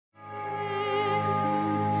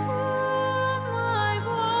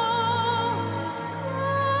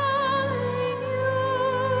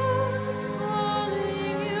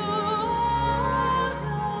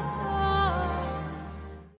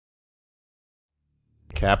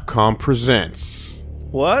Capcom presents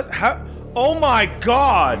What? How? Oh my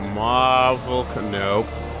god! Marvel. Nope.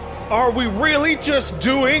 Are we really just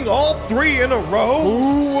doing all three in a row?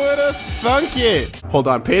 Who would've thunk it? Hold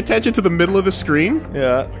on, pay attention to the middle of the screen.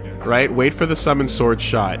 Yeah. Right? Wait for the summon sword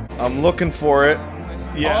shot. I'm looking for it.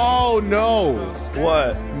 Yeah. Oh no!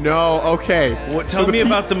 What? No, okay. What? Tell me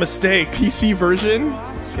about the mistakes. PC version,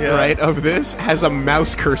 right, of this has a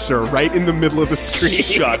mouse cursor right in the middle of the screen.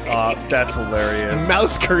 Shut up. That's hilarious.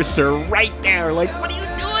 Mouse cursor right there. Like, what are you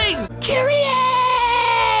doing? Kyrie!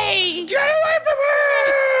 Get away from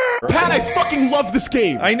her! Pat, I fucking love this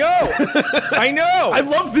game. I know. I know. I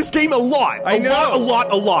love this game a lot. I know. A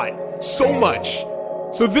lot. So much.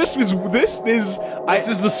 So this is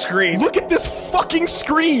the screen. Look at this fucking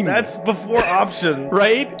screen. That's before options.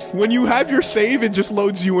 Right? When you have your save, it just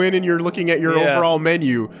loads you in and you're looking at your overall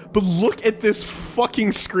menu. But look at this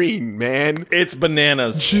fucking screen, man. It's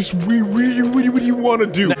bananas. Just, what do you want to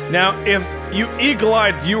do? Now, if you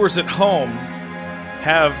eagle-eyed viewers at home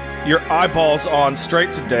have your eyeballs on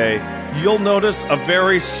straight today, you'll notice a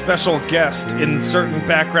very special guest in certain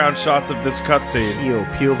background shots of this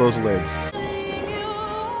cutscene. Peel those lids.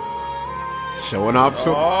 Showing off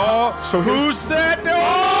so who's that?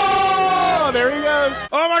 Oh, there he goes.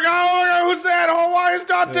 Oh my god, who's that? Oh, why is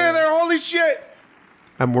Dante there? Holy shit.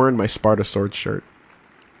 I'm wearing my Sparta sword shirt.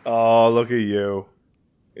 Oh, look at you.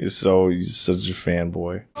 He's such a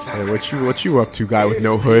fanboy. Hey, what you up to, guy with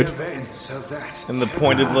no hood? And the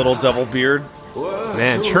pointed little double beard.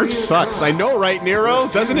 Man, church sucks. I know, right, Nero?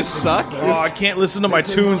 Doesn't it suck? Oh, I can't listen to my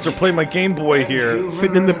tunes or play my Game Boy here.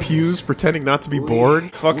 Sitting in the pews, pretending not to be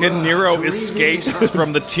bored. Fucking Nero escapes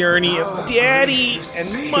from the tyranny of Daddy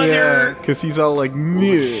and Mother. Yeah, because he's all like,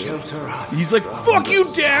 meh. He's like, fuck you,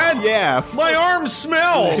 Dad! Yeah. My arm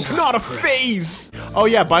smells! It's not a phase! Oh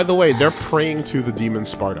yeah, by the way, they're praying to the demon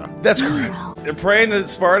Sparta. That's correct. They're praying to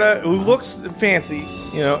Sparta, who looks fancy,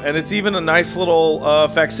 you know, and it's even a nice little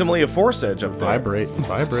facsimile of Force Edge up there. Vibrate.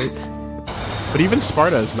 But even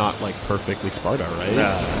Sparta is not, like, perfectly Sparta, right?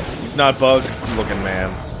 Nah, he's not bug-looking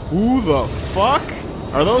man. Who the fuck?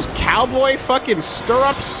 Are those cowboy fucking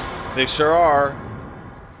stirrups? They sure are.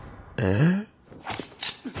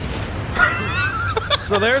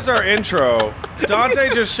 So there's our intro.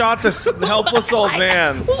 Dante just shot this helpless old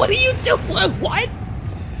man. What are you doing? What?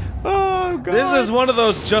 Oh, God. This is one of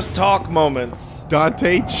those just talk moments.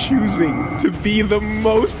 Dante choosing to be the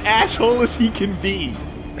most asshole as he can be.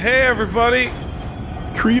 Hey, everybody.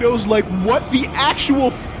 Credo's like, what the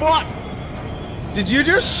actual fuck? Did you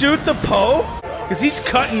just shoot the Pope? Because he's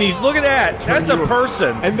cutting these. Look at that. That's a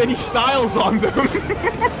person. And then he styles on them.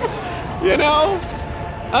 You know?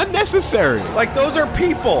 Unnecessary. Like, those are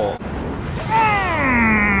people.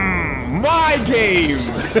 My game.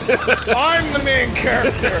 I'm the main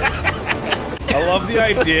character. I love the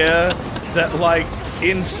idea that, like,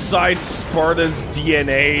 inside Sparta's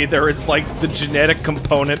DNA, there is, like, the genetic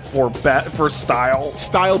component for style.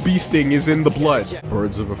 Style beasting is in the blood.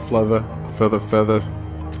 Birds of a feather,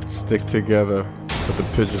 stick together, but the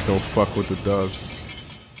pigeons don't fuck with the doves.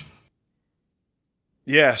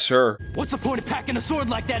 Yeah, sure. What's the point of packing a sword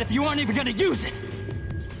like that if you aren't even gonna use it?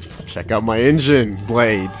 Check out my engine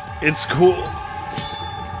blade. It's cool.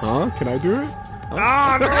 Huh? Can I do it?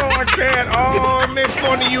 Ah, no, I can't. Oh, I made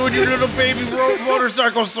fun of you and your little baby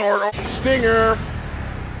motorcycle sword. Oh. Stinger.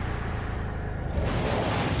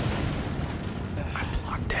 I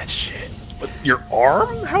blocked that shit. But your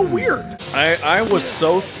arm? How weird. I was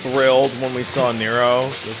so thrilled when we saw Nero.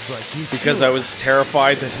 Because I was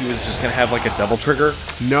terrified that he was just gonna have like a double trigger.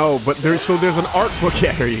 No, but there's an art book.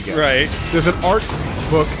 Yeah, there you go. Right. There's an art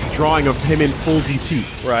book drawing of him in full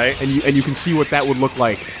DT. Right. And you can see what that would look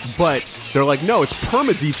like. But they're like, no, it's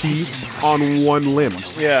perma DT on one limb.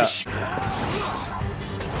 Yeah.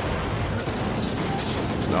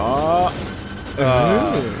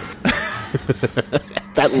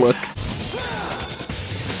 That look.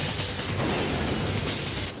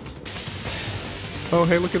 Oh,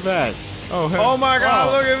 hey, look at that. Oh, hey. Oh my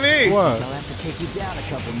god, look at me! What? I'll have to take you down a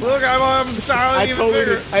couple more. Look, I'm styling even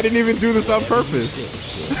bigger. I didn't even do this on purpose.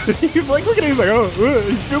 He's like, look at him, he's like, oh,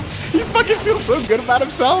 he fucking feels so good about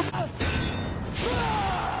himself.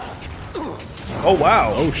 Oh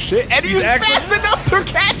wow. Oh shit, and he's actually fast enough to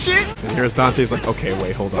catch it! And here's Dante's like, okay,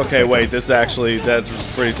 wait, hold on. Okay, wait, this actually,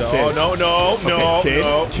 that's pretty tough. Kid. Oh, no, Okay,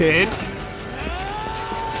 no. Kid.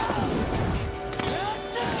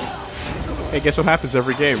 Hey, guess what happens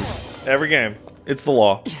every game? Every game. It's the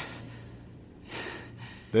law.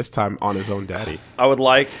 This time on his own daddy. I would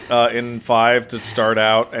like, in 5 to start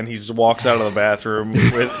out, and he just walks out of the bathroom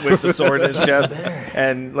with the sword in his chest,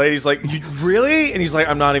 and lady's like, you really? And he's like,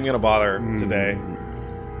 I'm not even gonna bother today.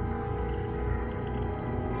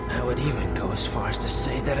 I would even go as far as to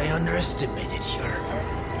say that I underestimated your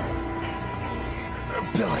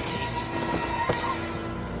abilities.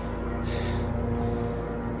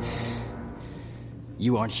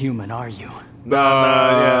 You aren't human, are you?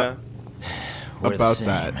 Yeah. We're the About same.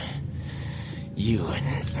 that. You and...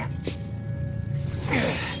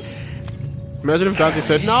 Imagine if Dante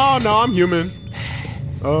said, "No, I'm human."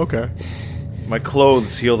 Oh, okay. My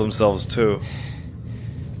clothes heal themselves too.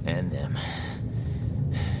 and them.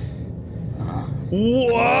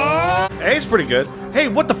 What? Hey, it's pretty good. Hey,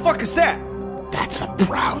 what the fuck is that? That's a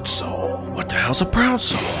proud soul. What the hell's a proud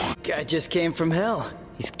soul? Guy just came from hell.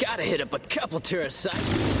 He's gotta hit up a couple tourist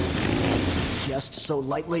sites. Just so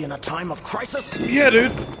lightly in a time of crisis? Yeah,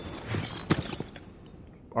 dude.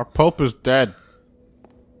 Our Pope is dead.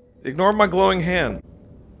 Ignore my glowing hand.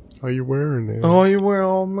 Are you wearing it? Oh, you wear?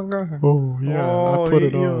 Oh my god. Oh, yeah, Oh, I put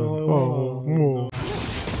it yeah. on. Oh.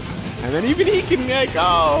 And then even he can like,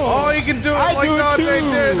 Oh, you can do it like do it Dante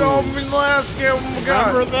too. did. Oh, in the last game. Oh my god.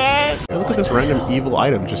 Remember that? Hey, look at this random evil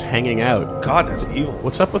item just hanging out. God, that's evil.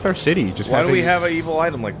 What's up with our city? Just Why do we having- have an evil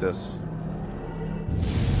item like this?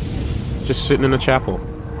 just sitting in a chapel?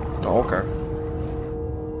 Oh, okay.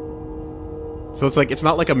 So it's like, it's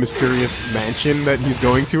not like a mysterious mansion that he's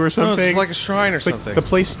going to or No, something. it's like a shrine or It's like something. the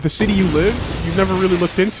place, the city you live, you've never really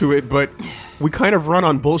looked into it, but we kind of run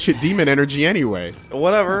on bullshit demon energy anyway.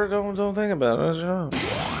 Whatever. Don't think about it.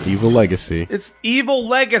 It's Evil legacy. It's evil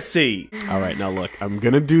legacy. Alright, now look, I'm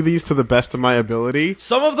gonna do these to the best of my ability.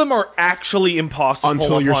 Some of them are actually impossible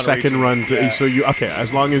Until your upon second reaching. run, Yeah. so you, okay,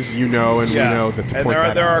 as long as you know and Yeah. we know that to And point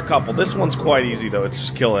that there out. are a couple. This one's quite easy though. It's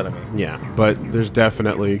just kill enemy. Yeah, but there's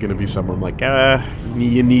definitely gonna be some where I'm like,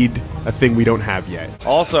 you need a thing we don't have yet.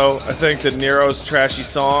 Also, I think that Nero's trashy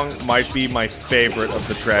song might be my favorite of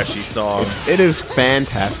the trashy songs. It is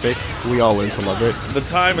fantastic. We all learn to love it. The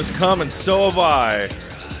time has come, and so have I.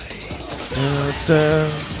 Dun, dun,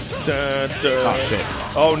 dun, dun. Oh, shit.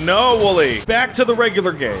 Oh no, Wooly! Back to the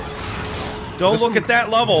regular game. Don't look at that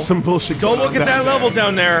level. Some bullshit. Don't going look at on that down level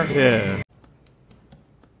down there. there.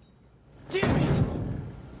 Yeah. Damn it!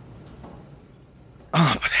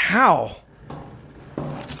 Ah, but how?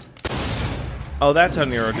 Oh, that's how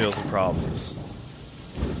Nero deals with problems.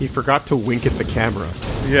 He forgot to wink at the camera.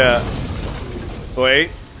 Yeah. Wait.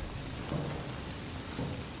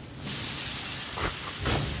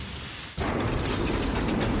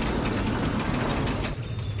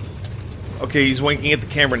 Okay, he's winking at the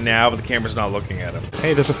camera now, but the camera's not looking at him.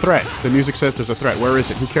 Hey, there's a threat. The music says there's a threat. Where is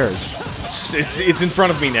it? Who cares? It's in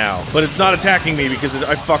front of me now, but it's not attacking me because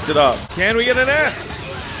I fucked it up. Can we get an S?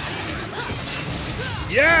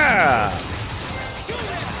 Yeah!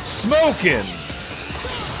 Smoking!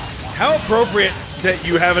 How appropriate that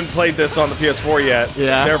you haven't played this on the PS4 yet.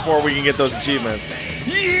 Yeah. Therefore, we can get those achievements.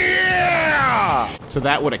 Yeah! So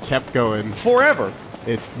that would have kept going. Forever.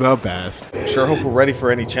 It's the best. Sure hope we're ready for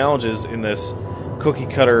any challenges in this cookie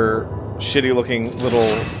cutter, shitty looking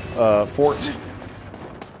little fort.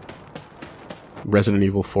 Resident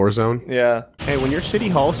Evil 4 zone. Yeah. Hey, when your city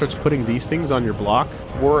hall starts putting these things on your block,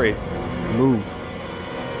 Worry. move.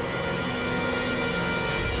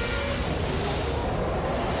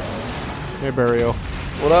 Hey, Burial.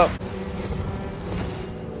 What up?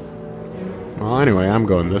 Well, anyway, I'm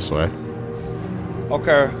going this way.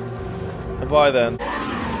 Okay. Goodbye then.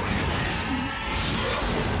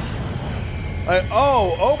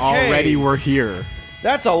 Oh, okay. Already we're here.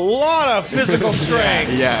 That's a lot of physical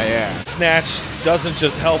strength. Yeah. Snatch doesn't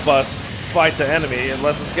just help us fight the enemy, it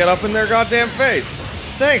lets us get up in their goddamn face.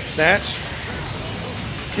 Thanks, Snatch.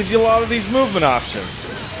 Gives you a lot of these movement options.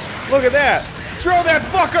 Look at that. Throw that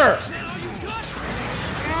fucker!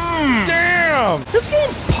 Damn! This game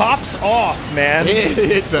pops off, man.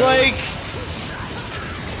 It does. Like,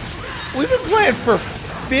 we've been playing for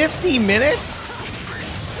 50 minutes?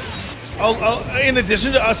 Oh, in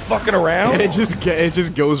addition to us fucking around? And it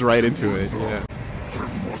just goes right into it. Yeah.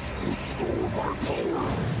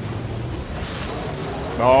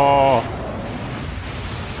 Oh.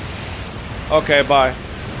 Okay, bye.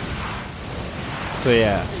 So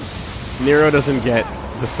yeah, Nero doesn't get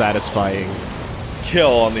the satisfying.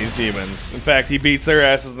 Kill on these demons. In fact, he beats their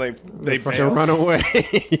asses and they fucking fail. run away.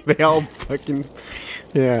 They all fucking.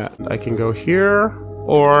 Yeah, I can go here,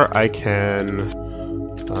 or I can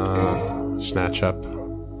snatch up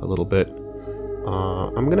a little bit.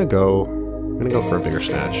 I'm gonna go for a bigger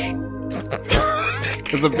snatch.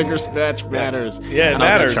 Because a bigger snatch matters. Yeah, it And I'll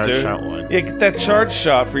matters, charge dude. shot one. Yeah, get that charge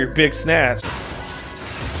shot for your big snatch.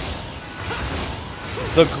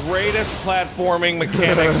 The greatest platforming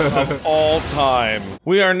mechanics of all time.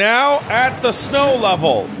 We are now at the snow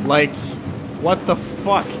level. Like, what the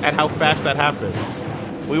fuck? At how fast that happens?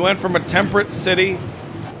 We went from a temperate city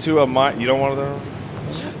to a you don't want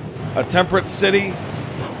to? A temperate city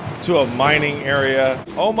to a mining area.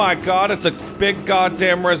 Oh my god, it's a big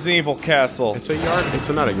goddamn Resident Evil castle. It's a yard. It's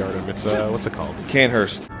not a yard. It's what's it called?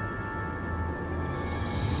 Canehurst.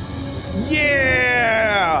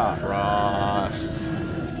 Yeah! Frost.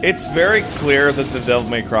 It's very clear that the Devil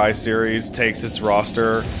May Cry series takes its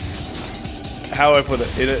roster. How I put it,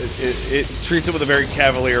 it treats it with a very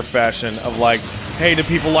cavalier fashion of like, hey, do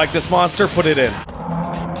people like this monster? Put it in.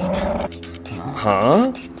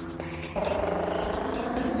 Huh?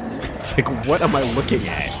 It's like, what am I looking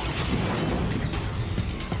at?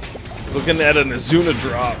 Looking at an Azuna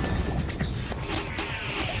drop.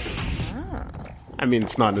 I mean,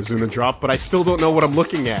 it's not an Azuna drop, but I still don't know what I'm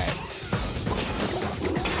looking at.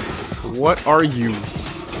 What are you,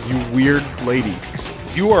 you weird lady?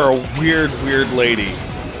 You are a weird, weird lady.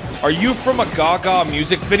 Are you from a Gaga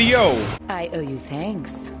music video? I owe you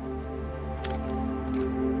thanks.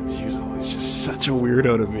 She's always just such a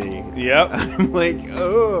weirdo to me. Yep. I'm like,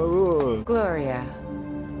 oh. Gloria.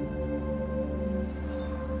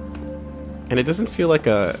 And it doesn't feel like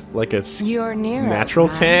a You're near natural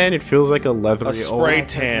right? tan. It feels like a leathery spray old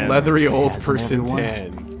tan. leathery old Hasn't person everyone?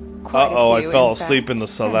 tan. Uh-oh, I Quite a few, fell in asleep fact. in the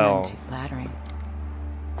They're none salon. too flattering.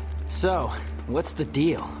 So, what's the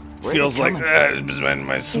deal? Where Feels they like coming from? that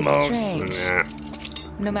my smokes. strange. Nah.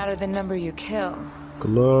 No matter the number you kill,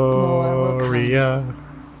 more will come. Gloria.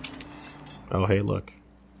 Oh, hey, look.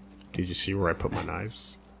 Did you see where I put my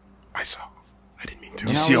knives? I saw. I didn't mean to.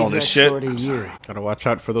 And see I'll all leave this that shit? short to you. Gotta watch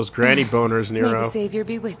out for those granny boners, May the Nero. Savior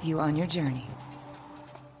be with you on your journey.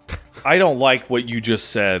 I don't like what you just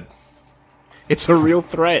said. It's a real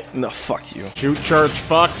threat. No, fuck you. Shoot church.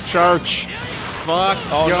 Fuck church. Fuck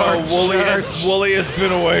Oh your no, church. Wooly has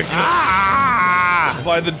been awakened Ah!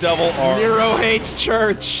 by the devil arm. Nero hates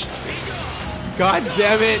church. God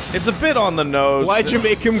damn it. It's a bit on the nose. Why'd you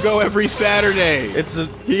make him go every Saturday? It's a...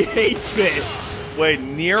 He hates it. Wait,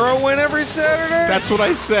 Nero went every Saturday? That's what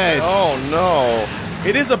I said. Oh no.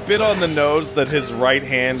 It is a bit on the nose that his right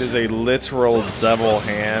hand is a literal devil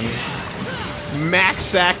hand. Max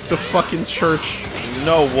sack the fucking church.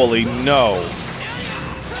 No, Wooly, no.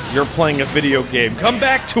 You're playing a video game. Come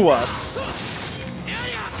back to us.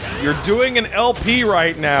 You're doing an LP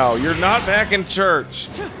right now. You're not back in church.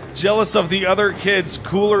 Jealous of the other kids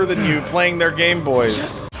cooler than you playing their Game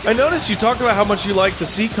Boys. I noticed you talked about how much you like the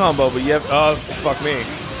C combo, but you have... Oh, fuck me.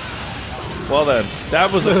 Well then,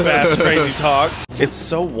 that was a fast, crazy talk. It's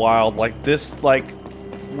so wild. Like this, like,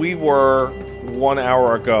 we were 1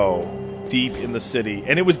 hour ago deep in the city,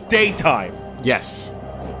 and it was daytime. Yes.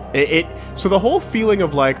 So the whole feeling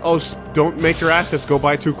of like, oh, don't make your assets go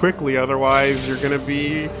by too quickly, otherwise you're gonna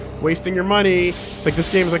be wasting your money. It's like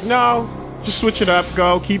this game is like, no, just switch it up,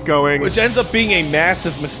 keep going. Which ends up being a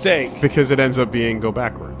massive mistake. Because it ends up being go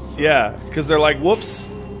backwards. Yeah, because they're like, whoops,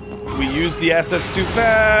 we used the assets too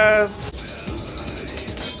fast.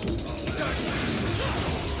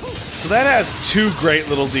 So that has two great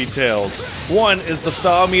little details. One is the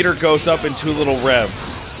style meter goes up in 2 little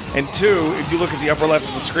revs. And 2, if you look at the upper left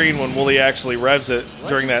of the screen when Wooly actually revs it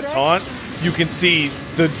during that taunt, you can see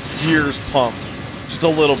the gears pump just a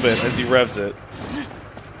little bit as he revs it.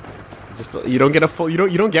 Just you don't get a full, you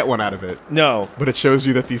don't get one out of it. No, But it shows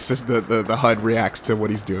you that the HUD reacts to what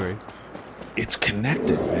he's doing. it's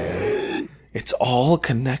connected, man. It's all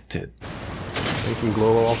connected. You can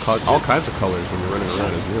glow all kinds of colors when you're running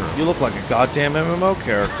around as Nero. You look like a goddamn MMO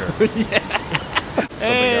character.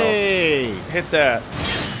 Hey! Hit that.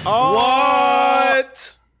 Oh!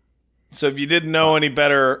 What? So if you didn't know any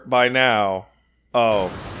better by now,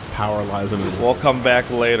 oh, Power lies in it. we'll come back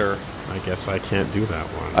later. I guess I can't do that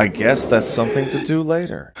one. I guess that's something to do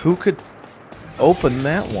later. Who could open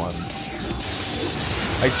that one?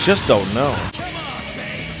 I just don't know.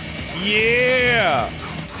 Yeah!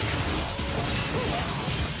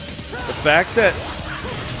 The fact that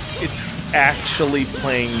it's actually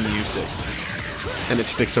playing music. And it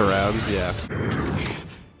sticks around, yeah.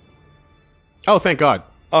 Oh, thank God.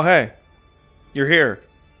 Oh, hey. You're here.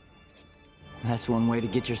 That's one way to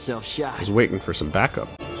get yourself shot. I was waiting for some backup.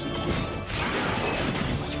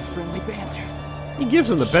 Friendly banter. He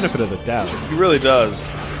gives him the benefit of the doubt. He really does.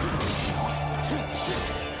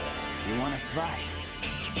 You wanna fight?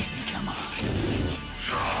 Come on.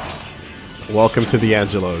 Welcome to the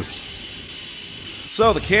Angelos.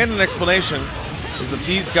 So, the canon explanation is that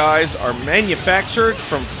these guys are manufactured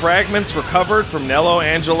from fragments recovered from Nello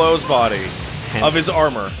Angelo's body. Hence Of his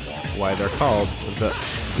armor. Why they're called the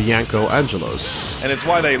Bianco Angelos. And it's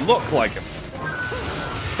why they look like him.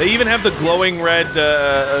 They even have the glowing red,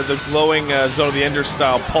 the glowing Zone of the Ender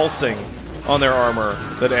style pulsing on their armor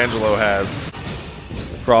that Angelo has.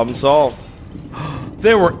 Problem solved.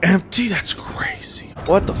 They were empty? That's crazy.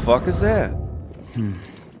 What the fuck is that?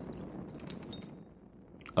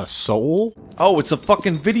 A soul? Oh, it's a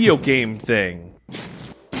fucking video game thing.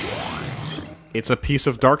 It's a piece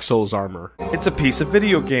of Dark Souls armor. It's a piece of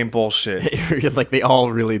video game bullshit. Like, they all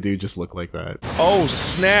really do just look like that. Oh,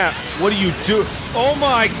 snap. What do you do? Oh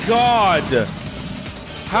my god!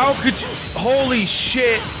 How could you? Holy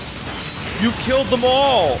shit! You killed them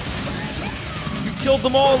all! You killed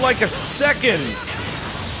them all in like a second!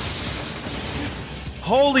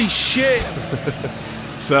 Holy shit!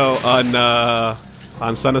 So,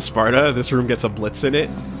 on Son of Sparta, this room gets a blitz in it.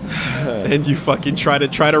 And you fucking try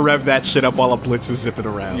to rev that shit up while a blitz is zipping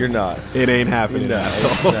around. You're not. It ain't happening. No,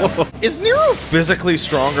 asshole. Is Nero physically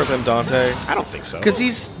stronger than Dante? I don't think so. Because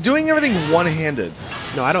he's doing everything one-handed.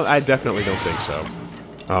 No, I definitely don't think so.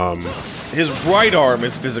 His right arm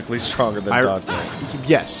is physically stronger than Dante.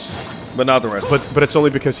 Yes. But not the rest. But it's only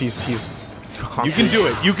because he's you can do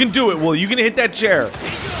it. You can do it. Well, you can hit that chair.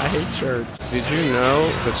 I hate chairs. Did you know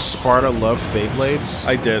that Sparta loved Beyblades?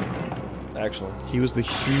 I did. Actually. He was the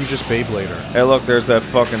hugest Beyblader. Hey, look, there's that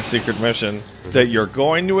fucking secret mission that you're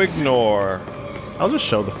going to ignore. I'll just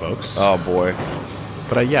show the folks. Oh, boy.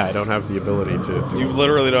 But yeah, I don't have the ability to do You it.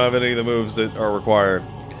 literally don't have any of the moves that are required.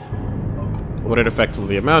 What it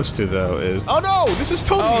effectively amounts to, though, is... Oh, no! This is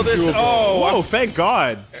totally doable. Whoa, thank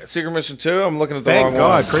God. Secret mission 2? I'm looking at the Thank wrong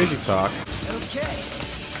God. one. Crazy talk. Okay.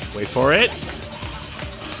 Wait for it.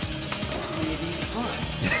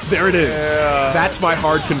 There it is. Yeah. That's my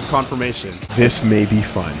hard confirmation. This may be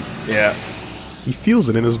fun. Yeah. He feels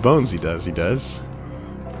it in his bones, he does.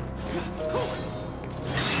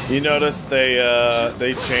 You notice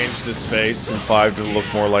they changed his face in 5 to look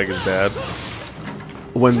more like his dad?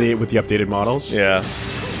 With the updated models? Yeah.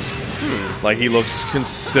 Like, he looks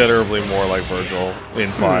considerably more like Virgil in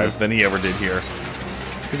 5 than he ever did here.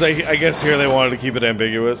 Because I guess here they wanted to keep it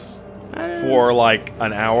ambiguous for, like,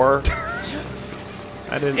 an hour.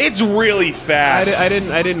 I didn't... It's really fast. I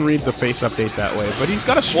didn't read the face update that way, but he's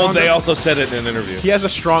got a strong... Well, they also said it in an interview. He has a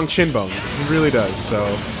strong chin bone. He really does, so...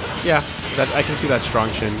 Yeah, I can see that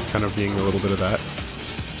strong chin kind of being a little bit of that.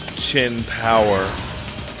 Chin power.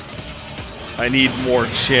 I need more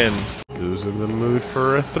chin. Who's in the mood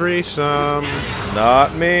for a threesome?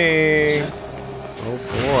 Not me. Oh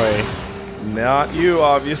boy. Not you,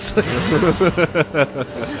 obviously.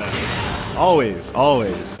 Always.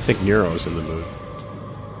 I think Nero's in the mood.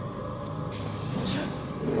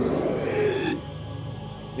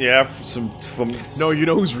 Yeah, No, you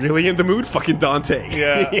know who's really in the mood? Fucking Dante.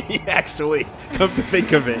 Yeah. Actually, come to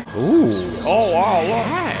think of it. Ooh. Oh wow,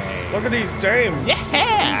 look. Look at these dames.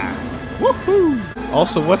 Yeah. Woohoo.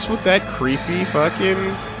 Also, what's with that creepy fucking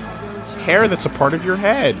hair that's a part of your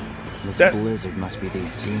head? This That- blizzard must be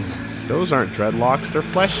these demons. Those aren't dreadlocks, they're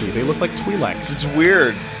fleshy. They look like Twi'leks. It's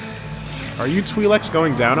weird. Are you Twi'leks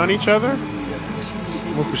going down on each other?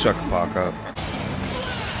 Mukushakapaka.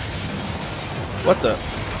 What the?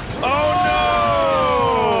 Oh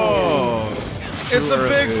no! It's a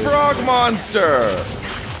big frog monster!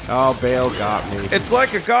 Oh, Bale got me. It's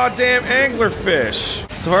like a goddamn anglerfish.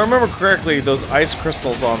 So if I remember correctly, those ice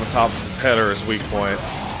crystals on the top of his head are his weak point.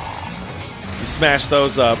 You smash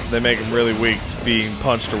those up, they make him really weak to being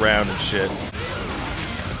punched around and shit.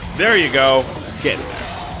 There you go. Get it.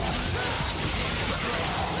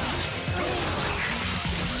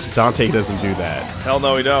 Dante doesn't do that. Hell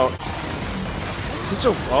no, he don't. Such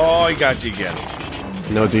a... Oh, he got you again.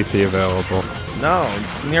 No DT available. No,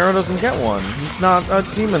 Nero doesn't get one. He's not a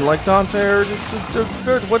demon like Dante or...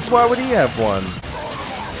 Why would he have one?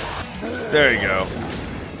 There you go.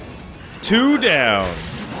 2 down.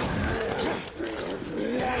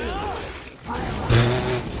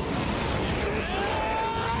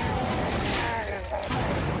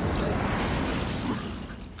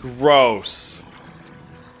 Gross.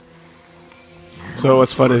 So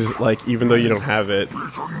what's fun is, like, even though you don't have it,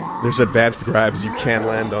 there's advanced grabs you can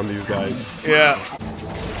land on these guys. Yeah.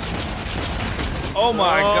 Oh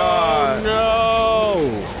my god. No!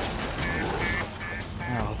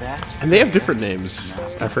 Oh, that's And they have different names.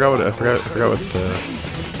 I forgot what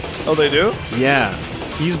Oh, they do? yeah.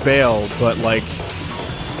 He's Bale, but like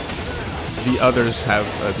the others have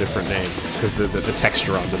a different name because the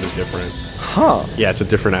texture on them is different. Huh. Yeah, it's a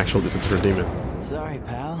different demon. sorry,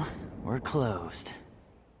 pal. We're closed.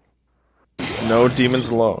 No demons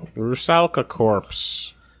alone. Rusalka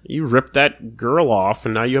corpse. You ripped that girl off,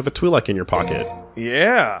 and now you have a Twi'lek in your pocket.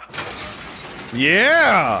 Yeah.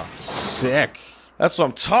 Yeah. Sick. That's what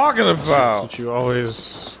I'm talking That's about. what you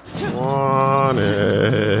always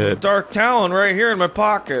wanted. Dark Talon right here in my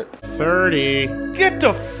pocket. 30. Get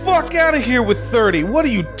the fuck out of here with 30. What are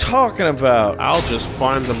you talking about? I'll just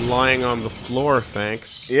find them lying on the floor,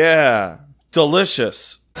 thanks. Yeah.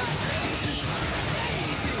 Delicious.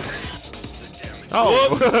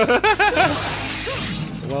 Oh.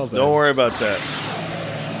 Well then. Don't worry about that.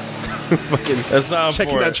 That's not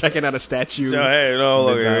important. Checking out a statue. So, hey, no,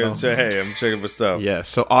 look, hey, I'm checking for stuff. Yeah,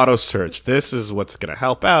 so auto search. This is what's gonna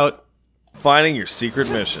help out. Finding your secret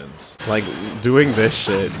missions. Like, doing this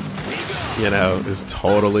shit, you know, is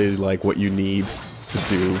totally like what you need to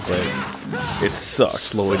do, but it sucks.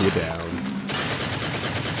 Slowing you down.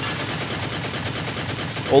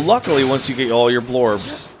 Well, luckily, once you get all your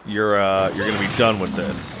blorbs, you're gonna be done with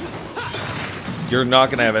this. You're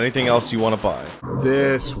not gonna have anything else you want to buy.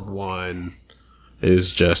 This one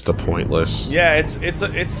is just a pointless. Yeah,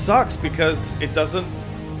 it sucks because it doesn't.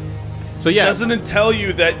 So yeah, doesn't tell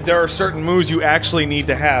you that there are certain moves you actually need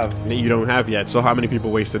to have that you don't have yet. So how many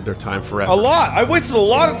people wasted their time forever? A lot. I wasted a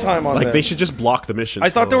lot of time on Like they should just block the mission. I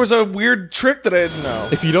thought there was a weird trick that I didn't know.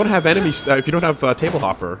 If you don't have if you don't have table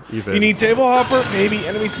hopper, even you need table hopper, maybe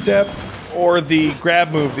enemy step, or the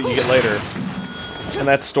grab move that you get later. And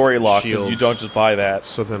that's story locked. You don't just buy that.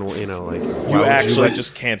 So then, you know, like you actually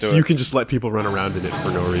just can't do it. So you can just let people run around in it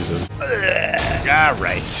for no reason. All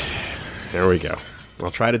right, there we go. I'll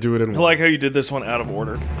try to do it in one. I like how you did this one out of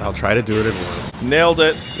order. I'll try to do it in one. Nailed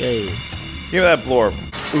it. Yay. Give me that blorb.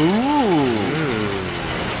 Ooh.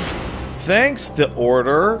 Thanks, the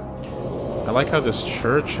order. I like how this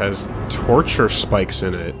church has torture spikes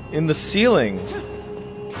in it. In the ceiling.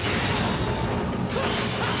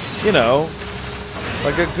 You know,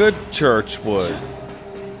 like a good church would.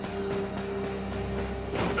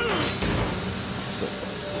 So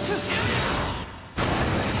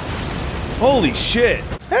holy shit!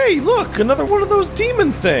 Hey, look! Another one of those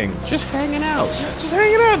demon things! Just hanging out. Just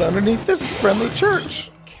hanging out underneath this friendly church.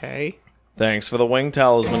 Okay. Thanks for the wing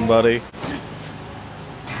talisman, buddy.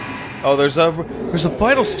 Oh, there's a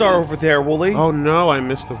vital star over there, Wooly. Oh no, I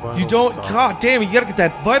missed a vital You don't. star. God damn it! You gotta get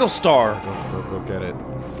that vital star. Go get it.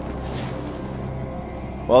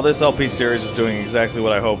 Well, this LP series is doing exactly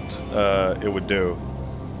what I hoped it would do.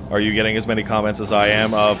 Are you getting as many comments as I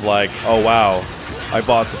am of like, oh wow, I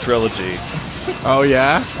bought the trilogy. Oh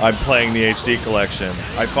yeah? I'm playing the HD collection.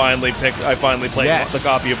 I finally played the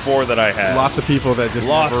copy of 4 that I had. Lots of people that just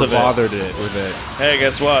never bothered it with it. Hey,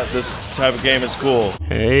 guess what? This type of game is cool.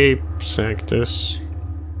 Hey, Sanctus.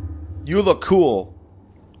 You look cool.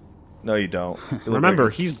 No, you don't. You Remember,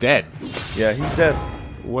 he's dead. Yeah, he's dead.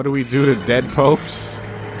 What do we do to dead popes?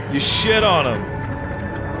 You shit on him.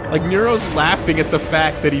 Like, Nero's laughing at the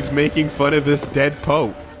fact that he's making fun of this dead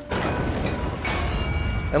pope.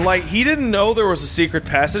 And, like, he didn't know there was a secret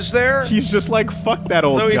passage there. He's just like, fuck that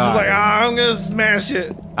old guy. So he's just like, I'm gonna smash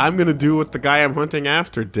it. I'm gonna do what the guy I'm hunting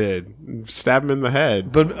after did. Stab him in the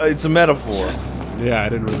head. But it's a metaphor. Yeah, I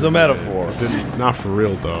didn't really. It's a metaphor. Not for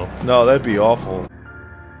real, though. No, that'd be awful.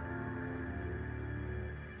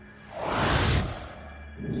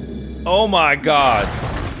 Oh my god.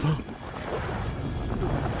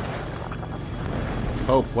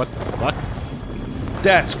 Pope, what the fuck?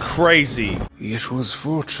 That's crazy. It was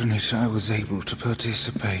fortunate I was able to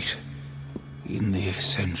participate in the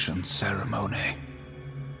Ascension ceremony.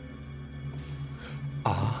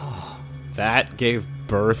 Ah. That gave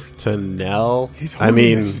birth to Nell? I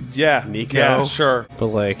mean, yeah, Nico? Yeah, sure. But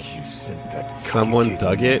like, someone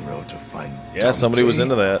dug it? Yeah, somebody was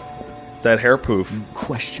into that. That hair poof. You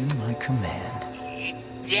question my command.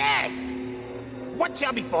 Yes! Watch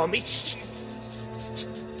out before me.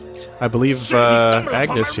 I believe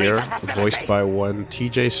Agnes here, voiced by one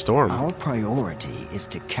TJ Storm. Our priority is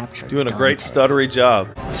to capture Doing a great stuttery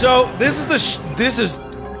job. So, this is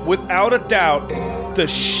without a doubt the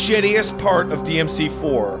shittiest part of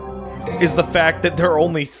DMC4 is the fact that there are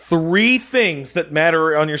only 3 things that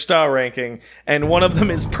matter on your style ranking, and one of them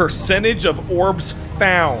is percentage of orbs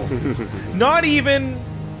found. Not even,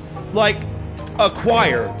 like,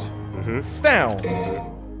 acquired. Found.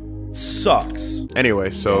 Sucks. Anyway,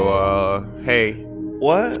 so, hey.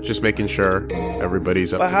 What? Just making sure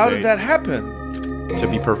everybody's up to But how date. did that happen? To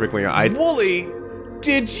be perfectly honest, Wooly,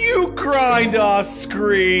 did you grind off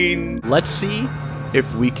screen? let's see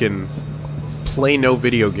if we can play no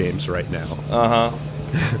video games right now. Uh-huh.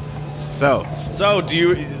 So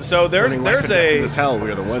there's this hell,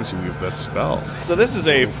 we are the ones who use that spell. So this is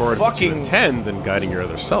a fucking 10 than guiding your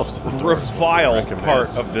other self to the door. reviled part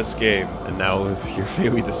of this game. And now with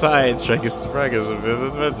your we decide, strike is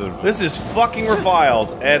This is fucking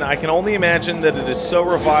reviled, and I can only imagine that it is so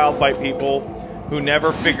reviled by people who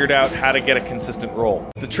never figured out how to get a consistent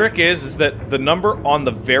roll. The trick is that the number on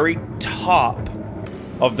the very top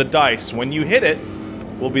of the dice, when you hit it,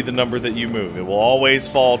 will be the number that you move. It will always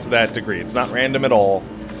fall to that degree. It's not random at all.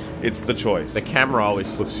 It's the choice. The camera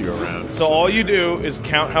always flips you around. So all you do is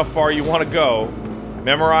count how far you want to go,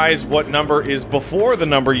 memorize what number is before the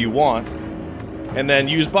number you want, and then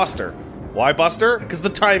use Buster. Why Buster? Because the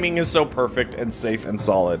timing is so perfect and safe and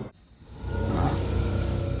solid.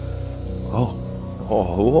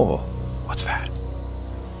 Oh. What's that?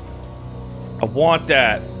 I want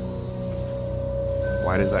that.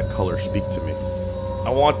 Why does that color speak to me? I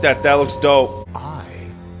want that. That looks dope. I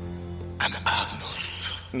am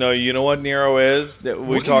Agnus. No, you know what Nero is? That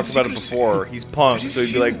we talked about it before. He's punk, so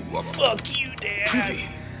he'd be like, "Fuck you, Dad."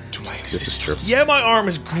 This is true. Yeah, my arm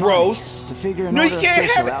is gross. To figure an No, you order can't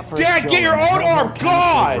official have out it. for a Dad, show get your and own no more arm. chemicals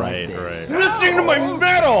God. like this. Listening to my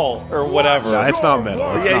metal or whatever. No, it's not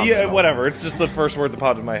metal. It's not metal. Whatever. It's just the first word that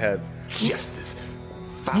popped in my head. Justice.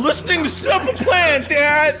 Listening to Simple Plan,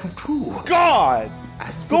 Dad. God.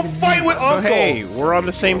 Go fight with So uncles. hey, we're on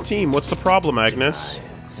the same team. What's the problem, Agnes?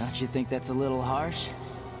 Don't you think that's a little harsh?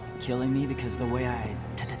 Killing me because of the way I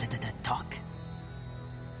talk?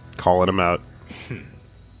 Calling him out.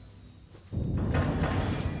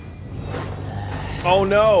 Oh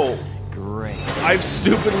no. Great. I've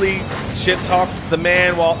stupidly shit-talked the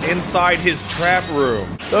man while inside his trap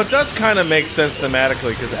room. Though it does kind of make sense thematically,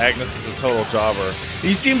 because Agnes is a total jobber.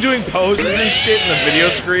 You see him doing poses and shit in the video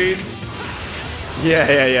screens?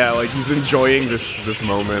 Yeah. Like he's enjoying this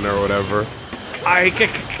moment or whatever. I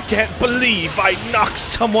can't believe I knocked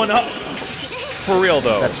someone up. For real,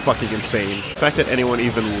 though. That's fucking insane. The fact that anyone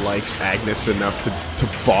even likes Agnes enough to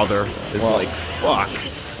bother is like, fuck.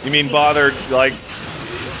 You mean bother, like,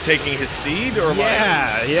 taking his seed, or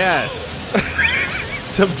Yeah, yes.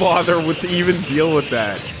 To bother with, to even deal with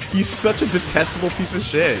that. He's such a detestable piece of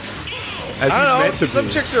shit. As I he's don't know, meant to some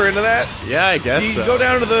be. chicks are into that. Yeah, I guess You so. go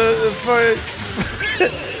down to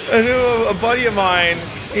I knew a buddy of mine,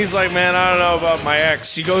 he's like, man, I don't know about my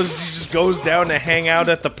ex. She just goes down to hang out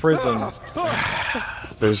at the prison.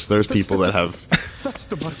 There's people that have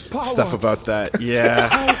stuff about that.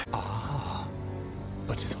 Yeah.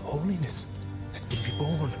 But His Holiness has been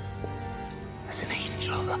reborn as an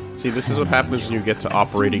angel. See, this is what happens when you get to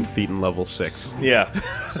operating Thetan level 6. Yeah,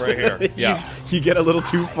 right here. Yeah. You get a little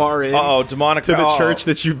too far in Uh-oh, demonic to the church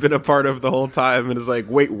that you've been a part of the whole time, and it's like,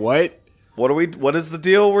 wait, what? What is the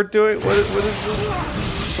deal we're doing? What is this?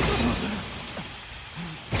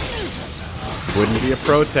 Wouldn't be a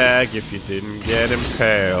pro tag if you didn't get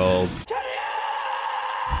impaled.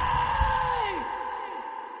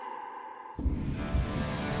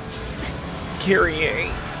 Kyrie.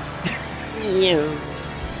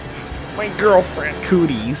 My girlfriend.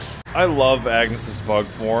 Cooties. I love Agnes's bug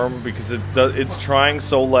form because it's trying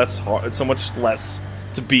so much less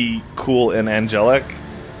to be cool and angelic.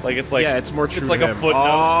 Like it's like Yeah, it's more true It's like to a him. footnote.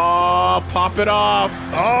 Oh, pop it off.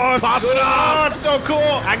 Oh, Pop it off. it's so cool.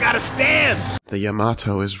 I gotta stand. The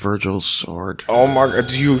Yamato is Virgil's sword. Oh my god!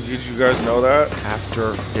 Did you guys know that?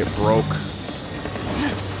 After it broke,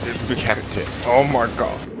 it kept it. Oh my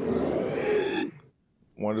god!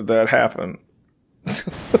 When did that happen?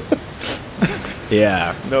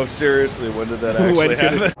 Yeah. No, seriously, when did that actually When did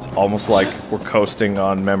happen? it- It's almost like we're coasting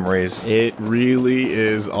on memories. It really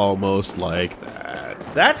is almost like that.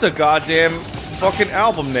 That's a goddamn fucking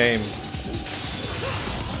album name.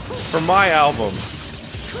 For my album.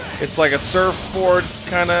 It's like a surfboard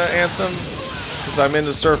kind of anthem. Because I'm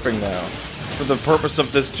into surfing now. For the purpose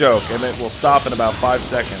of this joke. And it will stop in about 5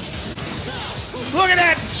 seconds. Look at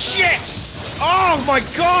that shit! Oh my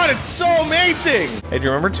god, it's so amazing! Hey, do you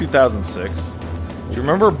remember 2006? Do you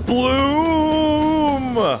remember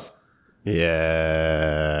Bloom?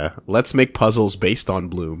 Yeah. Let's make puzzles based on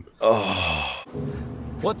Bloom.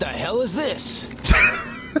 What the hell is this?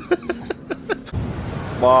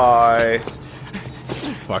 Bye.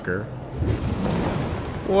 Fucker.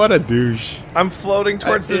 What a douche. I'm floating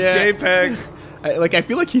towards this yeah. JPEG. I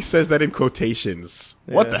feel like he says that in quotations.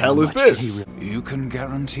 What the hell is this? You can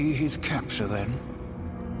guarantee his capture, then?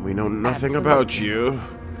 We know nothing Absolutely. about you.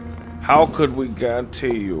 How could we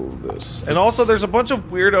guarantee you this? And also, there's a bunch of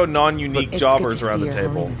weirdo, non-unique It's jobbers good to around see the Your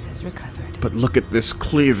table. Holiness has recovered. But look at this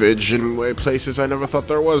cleavage in places I never thought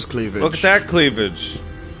there was cleavage. Look at that cleavage.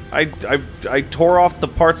 I tore off the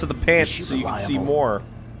parts of the pants Is she so you can see reliable? more.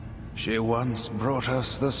 She once brought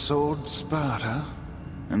us the sword Sparta,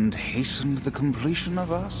 and hastened the completion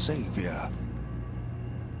of our savior.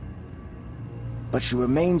 But she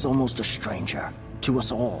remains almost a stranger to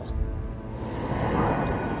us all.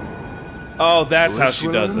 Oh, that's how she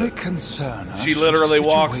Which does will it. only concern us She literally the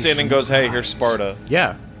walks in and goes, "Hey, situation here's Sparta."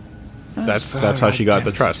 Yeah. That's how she got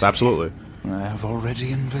the trust. Absolutely. I have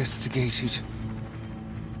already investigated.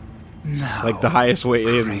 Now, Like the highest way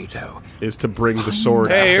in Fredo, is to bring the sword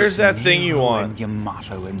Hey, out. here's that thing you want. Your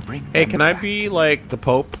motto and bring Hey, them can I back be to like the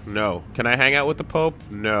Pope? No. Can I hang out with the Pope?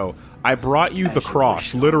 No. I brought you the As you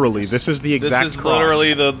cross. wish, Literally, this is the exact This is cross.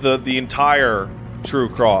 literally the entire true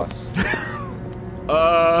cross.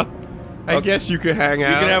 I guess you could hang You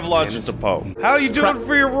out. can have lunch with the Pope. How you doing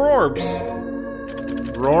for your rorbs?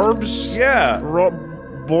 Rorbs? Yeah.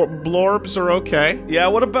 Blorbs are okay. Yeah,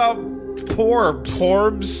 what about porbs?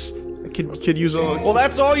 Porbs? Could use a... Well,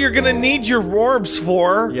 that's all you're gonna need your rorbs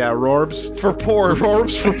for. Yeah, rorbs. For porbs.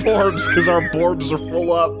 Rorbs for porbs, because our borbs are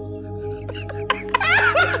full up.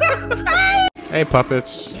 Hey,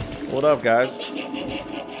 puppets. What up, guys?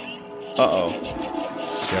 Uh-oh.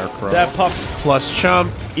 Scarecrow. That pup. Plus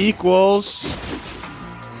chump equals...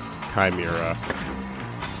 Chimera.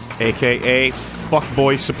 AKA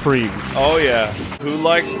Fuckboy Supreme. Oh, yeah. Who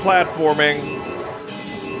likes platforming?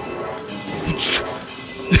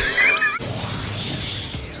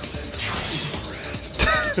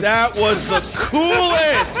 That was the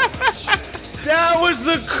coolest! That was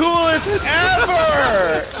the coolest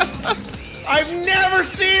ever! I've never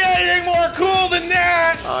seen anything more cool than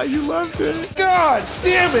that! Oh, you loved it. God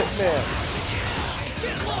damn it, man!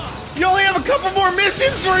 You only have a couple more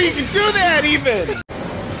missions where you can do that, even!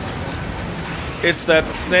 It's that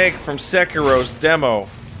snake from Sekiro's demo.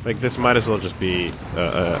 Like, this might as well just be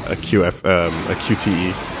a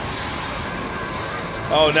QTE.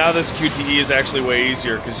 Oh, now this QTE is actually way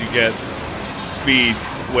easier because you get speed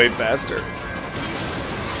way faster.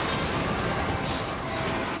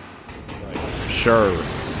 Sure.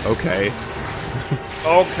 Okay.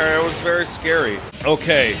 Okay, it was very scary.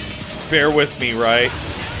 Okay, bear with me, right?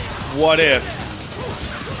 What if,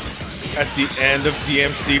 at the end of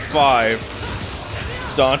DMC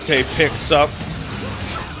 5, Dante picks up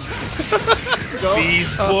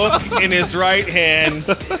B's book in his right hand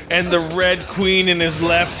and the Red Queen in his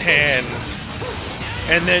left hand.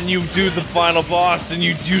 And then you do the final boss and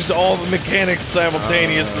you use all the mechanics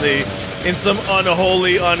simultaneously in some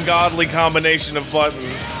unholy, ungodly combination of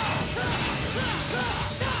buttons.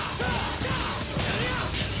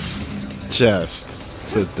 Just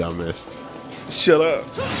the dumbest. Shut up.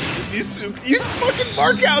 You fucking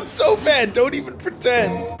mark out so bad, don't even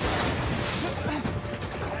pretend.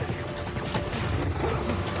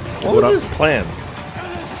 What was his plan?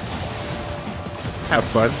 Have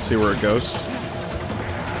fun, see where it goes.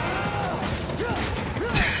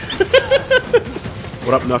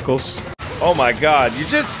 What up, Knuckles? Oh my god, you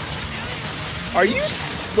just... Are you,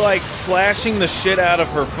 like, slashing the shit out of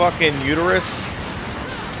her fucking uterus?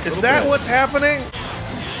 Is that what's happening?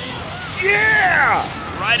 Yeah!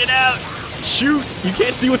 Ride it out! Shoot! You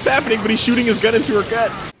can't see what's happening, but he's shooting his gun into her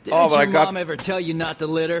gut. Didn't Oh, but I your got- mom ever tell you not to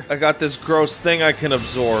litter? I got this gross thing I can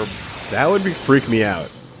absorb. That would freak me out.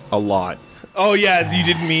 A lot. Oh yeah, you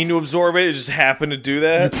didn't mean to absorb it, it just happened to do You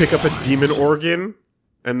that? pick up a demon organ,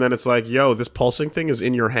 and then it's like, yo, this pulsing thing is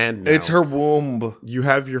in your hand now. It's her womb. You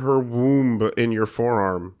have her womb in your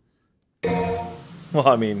forearm. Well,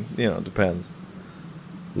 I mean, you know, it depends.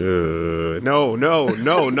 No,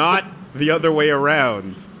 not the other way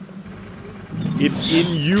around. It's in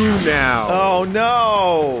you now. Oh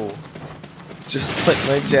no! Just like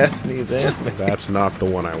my Japanese anime. That's not the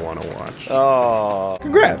one I want to watch. Oh.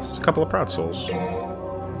 Congrats. A couple of proud souls.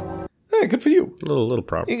 Hey, good for you. A little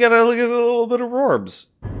proud. You gotta look at a little bit of Rorbs.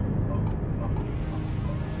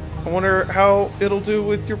 I wonder how it'll do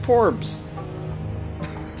with your Porbs.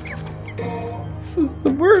 This is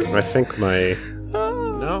the worst. I think my...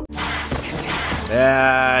 No.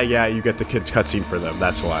 Yeah, you get the cutscene for them.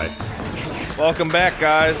 That's why. Welcome back,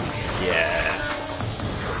 guys.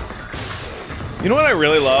 Yes. You know what I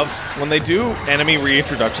really love? When they do enemy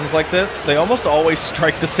reintroductions like this, they almost always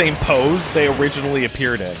strike the same pose they originally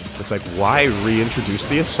appeared in. It's like, why reintroduce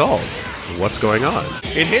the assault? What's going on?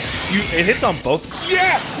 It hits you. It hits on both.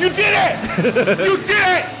 Yeah, you did it! You did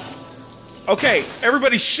it! Okay,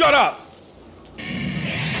 everybody, shut up.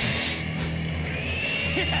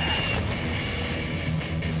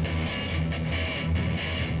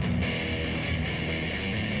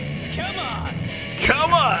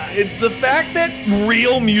 Come on! It's the fact that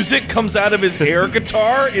real music comes out of his air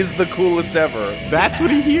guitar is the coolest ever. That's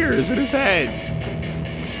what he hears in his head.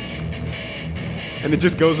 And it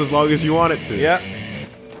just goes as long as you want it to. Yeah.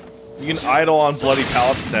 You can idle on Bloody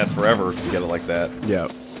Palace with that forever if you get it like that. Yeah.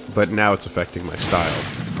 But now it's affecting my style.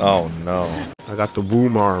 Oh no. I got the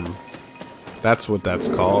womb arm. That's what that's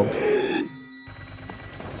called.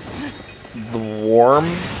 The worm?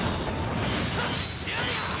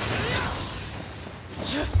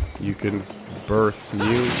 You can Birth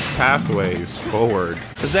new pathways forward.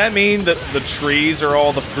 Does that mean that the trees are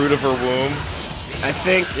all the fruit of her womb? I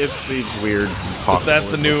think it's the weird. Is that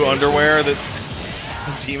the new underwear? That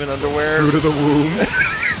demon underwear? Fruit of the womb.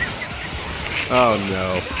 Oh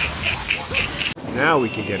no. Now we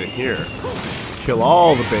can get in here. Kill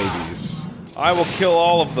all the babies. I will kill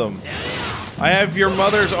all of them. I have your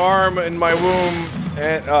mother's arm in my womb,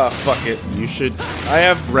 and fuck it. You should I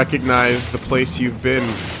have recognize the place you've been.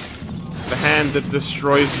 The hand that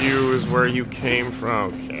destroys you is where you came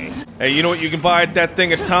from. Okay. Hey, you know what you can buy at that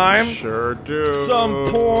thing of time? Sure do. Some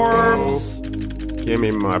porbs. Give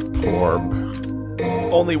me my porb.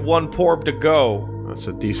 Only one porb to go. That's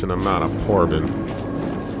a decent amount of porbin.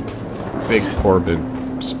 Big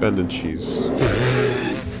porbin. Spending cheese.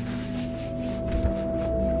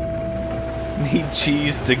 Need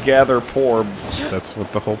cheese to gather porb. That's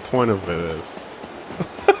what the whole point of it is.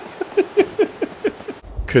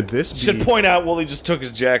 Could this be... Should point out Wooly just took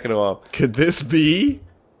his jacket off. Could this be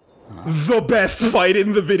the best fight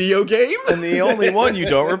in the video game? And the only one you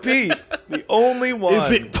don't repeat. The only one. Is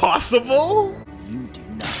it possible? You do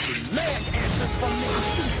not demand answers from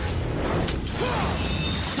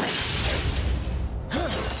me.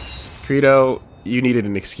 Credo, you needed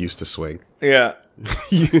an excuse to swing. Yeah.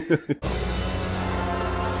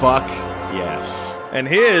 Fuck yes. And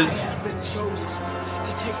his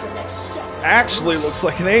actually looks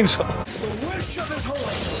like an angel.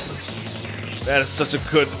 That is such a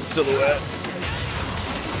good silhouette.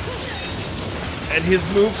 And his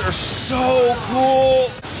moves are so cool.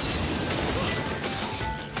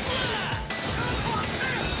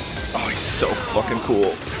 Oh, he's so fucking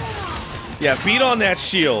cool. Yeah, beat on that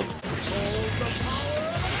shield.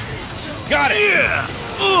 Got it! Yeah.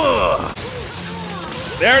 Ugh.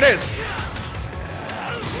 There it is!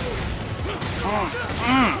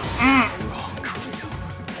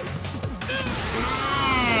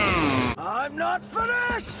 I'm not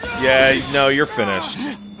finished! Yeah, no, you're finished.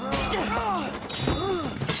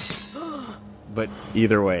 But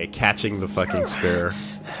either way, catching the fucking spear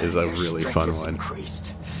is a really fun one.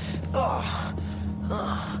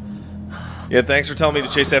 Yeah, thanks for telling me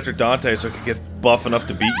to chase after Dante so I could get buff enough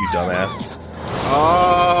to beat you, dumbass.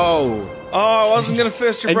 Oh! Oh, I wasn't gonna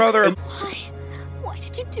fist your brother. Why? Why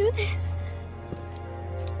did you do this?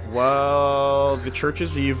 Well, the church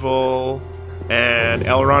is evil, and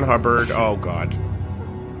L. Ron Hubbard, oh god.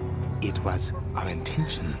 It was our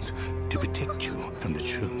intentions to protect you from the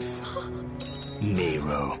truth.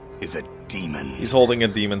 Nero is a demon. He's holding a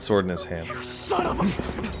demon sword in his hand. You son of a...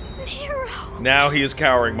 Nero! Now he is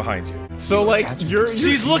cowering behind you. So, like,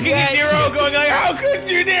 She's looking at Nero going like, how could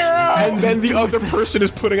you, Nero? And then the other person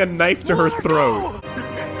is putting a knife to her throat.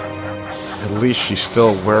 At least she's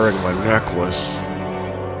still wearing my necklace.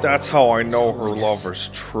 That's how I know her love is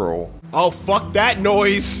true. Oh, fuck that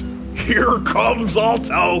noise! Here comes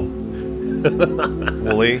Alto!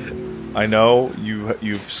 Wooly, I know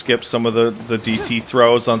you've skipped some of the DT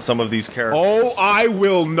throws on some of these characters. Oh, I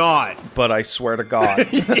will not! But I swear to God.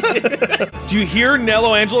 Do you hear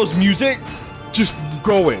Nello Angelo's music? Just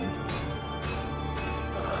going.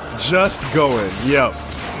 Just going, yep.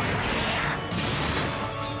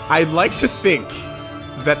 I'd like to think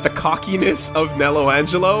that the cockiness of Nello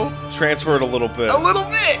Angelo transferred a little bit. A little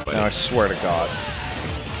bit! No, I swear to God.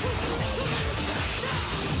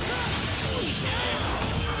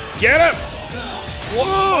 Get him!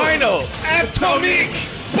 Final Atomic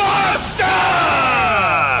Buster!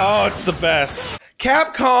 Oh, it's the best.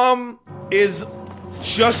 Capcom is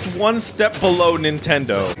just one step below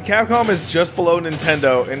Nintendo. Capcom is just below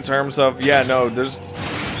Nintendo in terms of, yeah, no,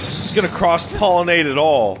 it's gonna cross-pollinate it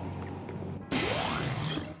all.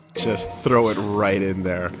 Just throw it right in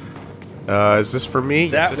there. Is this for me?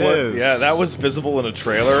 That yes, it is. Yeah, that was visible in a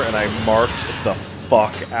trailer, and I marked the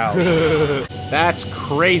fuck out. That's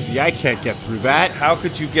crazy. I can't get through that. How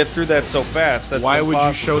could you get through that so fast? That's Why impossible. would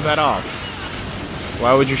you show that off?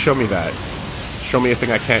 Why would you show me that? Show me a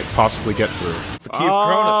thing I can't possibly get through. It's the key of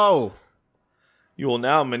Cronus. You will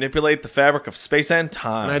now manipulate the fabric of space and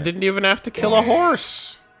time. And I didn't even have to kill a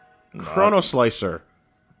horse. No. Chrono Slicer.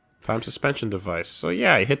 Time suspension device. So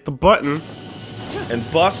yeah, I hit the button. And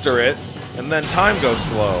buster it, and then time goes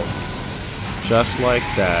slow. Just like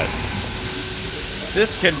that.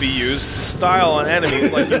 This can be used to style on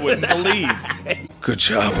enemies like you wouldn't believe. Good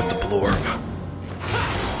job with the blorb.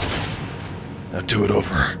 Now do it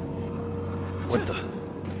over. What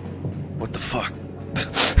the fuck?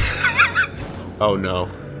 Oh no.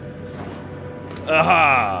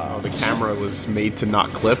 Aha! Oh, the camera was made to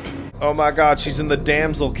not clip. Oh my god, she's in the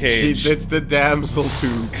damsel cage. It's the damsel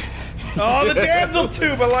tube. Oh, the damsel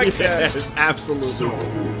tube, I like that. Absolutely.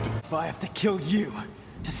 if I have to kill you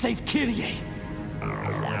to save Kyrie.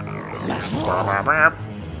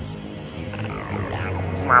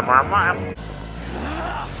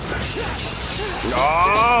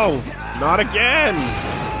 No! Not again!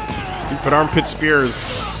 Stupid armpit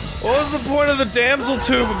spears. What was the point of the damsel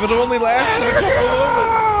tube if it only lasted a couple of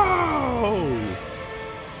moments?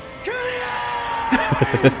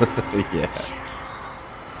 Yeah.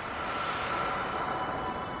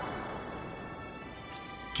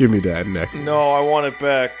 Give me that neck. No, I want it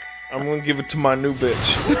back. I'm gonna give it to my new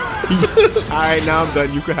bitch. Alright, now I'm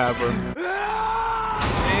done. You can have her.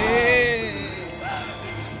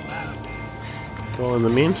 Well, in the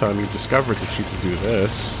meantime, you discovered that you could do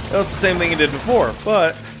this. That's the same thing he did before,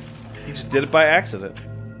 but he just did it by accident.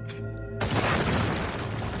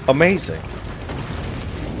 Amazing.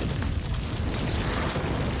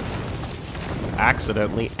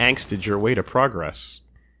 Accidentally angsted your way to progress.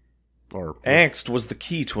 Or Angst was the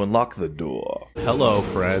key to unlock the door. hello,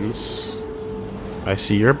 friends. I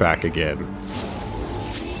see you're back again.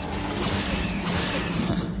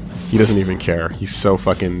 He doesn't even care. He's so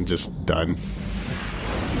fucking just done.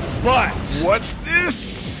 But What's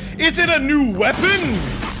this? is it a new weapon?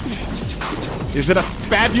 Is it a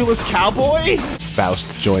fabulous cowboy?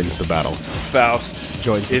 Faust joins the battle. Faust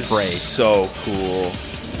Joins the is fray. so cool.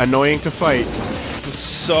 Annoying to fight.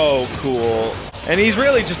 So cool. And he's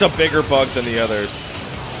really just a bigger bug than the others.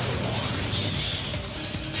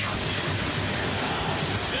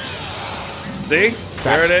 See? That's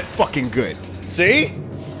There it is. fucking good. See?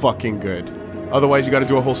 Fucking good. Otherwise, you gotta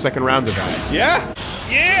do a whole second round of that. Yeah?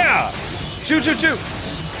 Yeah! Shoot, shoot, shoot!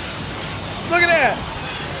 Look at that!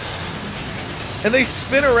 And they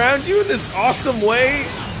spin around you in this awesome way.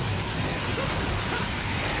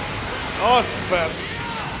 Oh, it's the best.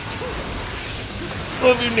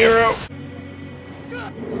 Love you, Nero.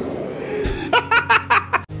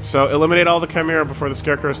 So, eliminate all the Chimera before the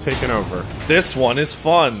Scarecrow's taken over. This one is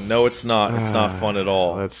fun. No, it's not. It's not fun at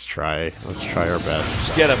all. Let's try. Let's try our best.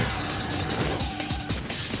 Just get him.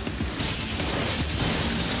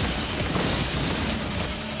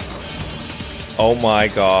 Oh my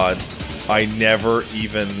god. I never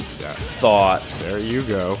even thought There you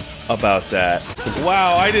go. about that.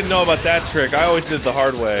 Wow, I didn't know about that trick. I always did it the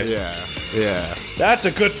hard way. Yeah. Yeah. That's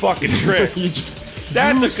a good fucking trick. You just...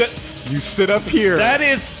 That's you a good... You sit up here. That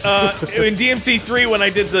is, in DMC3 when I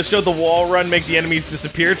did the show the wall run, make the enemies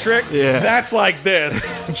disappear trick. Yeah. That's like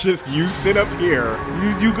this. Just you sit up here.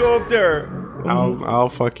 You go up there. I'll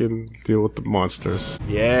fucking deal with the monsters.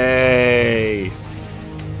 Yay!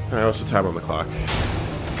 Alright, what's the time on the clock?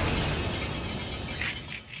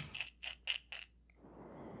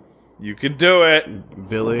 You can do it.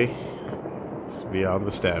 Billy, let's be on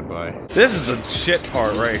the standby. This is the shit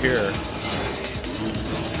part right here.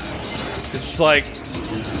 It's like,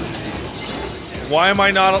 why am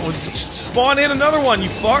I not? Spawn in another one, you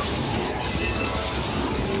fuck!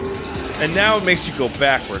 And now it makes you go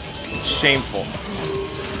backwards. It's shameful.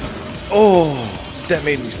 Oh, that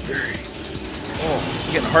made me very. Oh,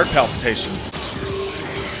 I'm getting heart palpitations.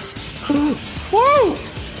 Woo!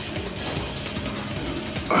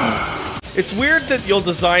 It's weird that you'll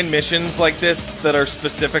design missions like this that are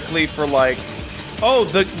specifically for like, oh,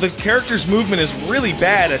 the character's movement is really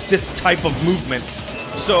bad at this type of movement,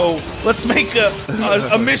 so let's make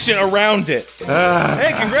a mission around it.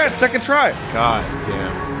 Hey, congrats, second try. God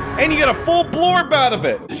damn. And you get a full blorb out of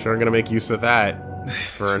it. Sure gonna make use of that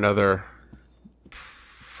for another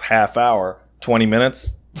Half hour, 20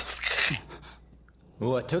 minutes.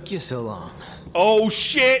 What took you so long? Oh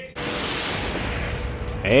shit!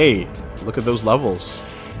 Hey, look at those levels.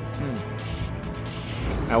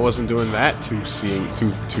 I wasn't doing that two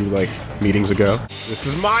like meetings ago. This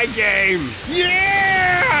is my game.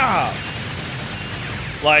 Yeah!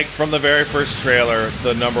 Like from the very first trailer,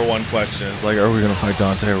 the #1 question is like, are we gonna fight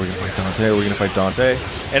Dante? Are we gonna fight Dante? Are we gonna fight Dante?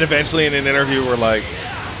 And eventually in an interview we're like,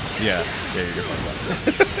 yeah, you're gonna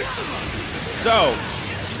fight Dante. So,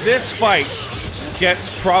 this fight gets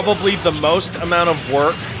probably the most amount of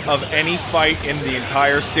work of any fight in the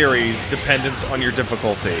entire series, dependent on your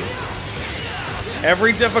difficulty.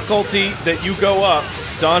 Every difficulty that you go up,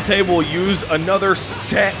 Dante will use another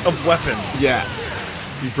set of weapons. Yeah.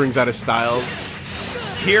 He brings out his styles.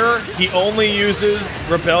 Here, he only uses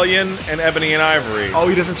Rebellion and Ebony and Ivory. Oh,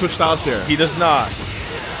 he doesn't switch styles here. He does not.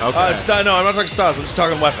 Okay. No, I'm not talking styles, I'm just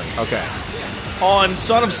talking weapons. Okay. On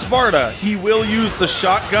Son of Sparta, he will use the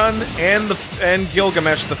shotgun and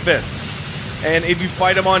Gilgamesh the fists. And if you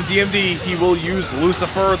fight him on DMD, he will use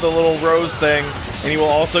Lucifer, the little rose thing, and he will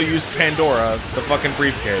also use Pandora, the fucking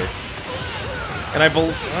briefcase. And I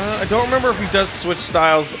don't remember if he does switch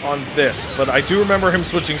styles on this, but I do remember him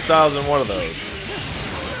switching styles in one of those.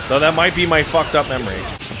 So that might be my fucked up memory.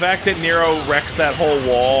 The fact that Nero wrecks that whole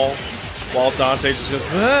wall while Dante just goes,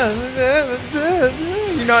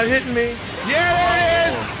 you're not hitting me.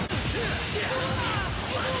 Yes!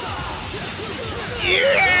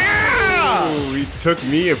 Yeah! Ooh, he took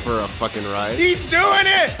me for a fucking ride. He's doing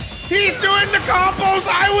it! He's doing the combos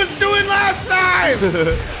I was doing last time!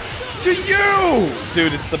 To you!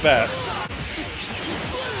 Dude, it's the best.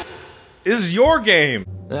 This is your game.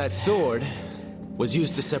 That sword was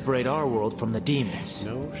used to separate our world from the demons.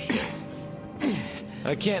 No shit.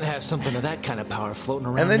 I can't have something of that kind of power floating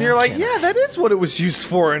around. And then you're like, yeah, that is what it was used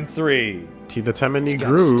for in 3. The time he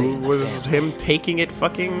grew was him taking it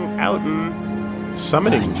fucking out and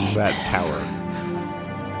summoning that tower.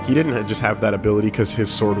 He didn't just have that ability because his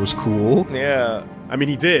sword was cool. Yeah. I mean,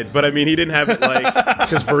 he did, but I mean, he didn't have it like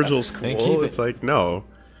because Virgil's cool. It's like, no.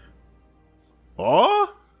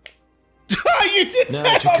 Oh? You did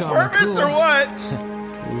that on purpose or what?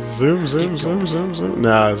 Zoom.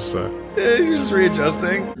 Nah, it's You're just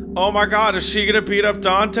readjusting. Oh my god, is she gonna beat up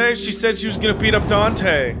Dante? She said she was gonna beat up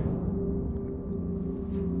Dante.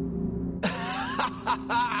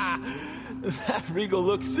 That regal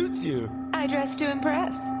look suits you. I dress to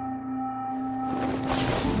impress.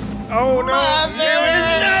 Oh no!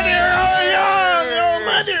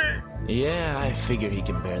 Mother! Yeah, I figure he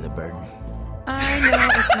can bear the burden. I know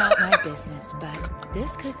it's not my business, but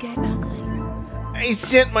this could get ugly. I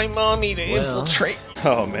sent my mommy to infiltrate.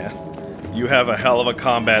 Oh man, you have a hell of a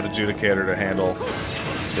combat adjudicator to handle.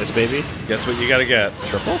 this baby. Guess what you gotta get?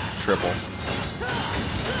 Triple? Triple.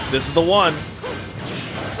 This is the one.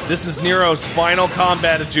 This is Nero's final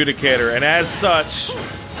combat adjudicator, and as such,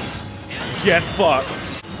 get fucked.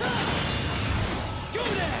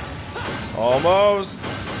 Almost.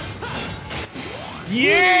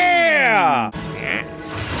 Yeah!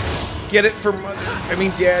 Get it for mother. I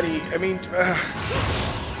mean, daddy. I mean,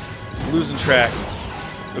 losing track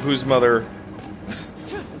of whose mother.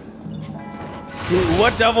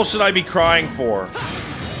 What devil should I be crying for?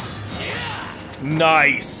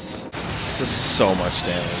 Nice. Does so much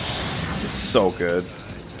damage. It's so good.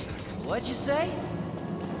 What'd you say?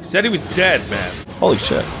 He said he was dead, man. Holy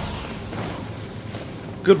shit.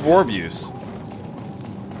 Good warp use.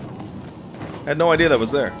 Had no idea that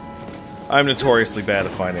was there. I'm notoriously bad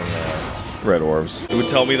at finding red orbs. It would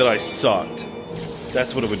tell me that I sucked.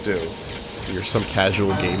 That's what it would do. You're some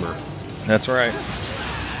casual gamer. That's right.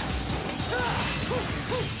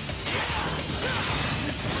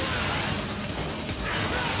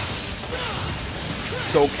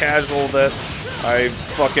 So casual that I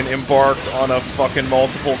fucking embarked on a fucking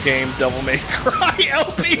multiple game Devil May Cry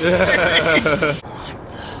LP series.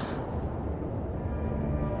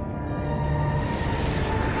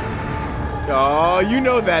 Oh, you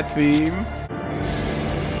know that theme.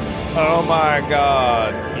 Oh my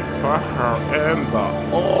god. And the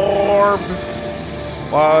orb.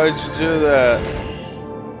 Why would you do that?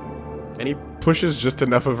 And he pushes just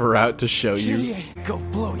enough of her out to show you. Go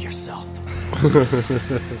blow yourself.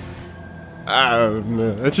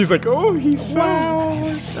 And she's like, oh, he's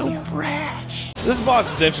so brash. This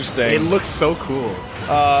boss is interesting. It looks so cool.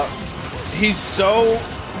 He's so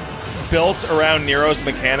built around Nero's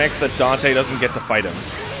mechanics that Dante doesn't get to fight him.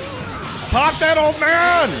 Pop that old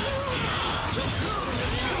man!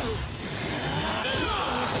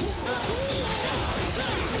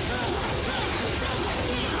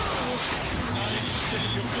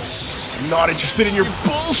 I'm not interested in your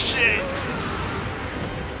bullshit.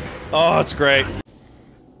 Oh, it's great.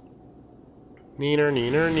 Neener,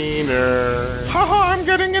 neener, neener. Haha, I'm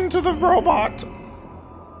getting into the robot.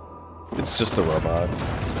 It's just a robot.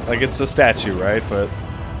 Like, it's a statue, right? But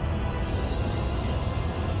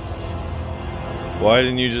why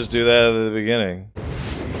didn't you just do that at the beginning?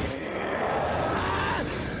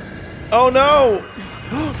 Oh no!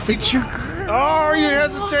 It's your girl. Oh, you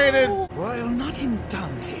hesitated! While not in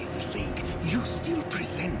Dante's league, you still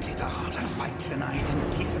presented a harder fight than I'd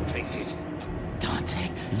anticipated. Dante?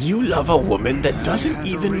 You love a woman that doesn't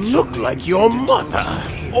even look like your mother.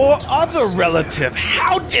 Or other relative.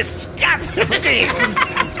 How disgusting! I'd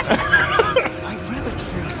rather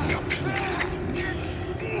choose the option at hand.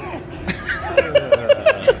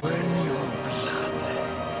 When your blood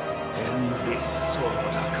and this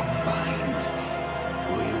sword are combined,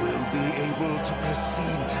 we will be able to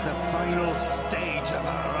proceed to the final stage of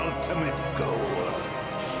our ultimate goal.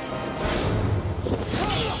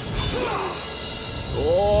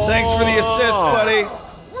 Thanks for the assist, buddy.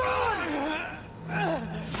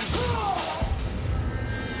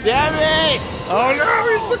 Damn it! Oh no,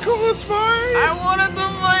 it's the coolest fight! I wanted to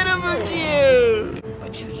fight him again!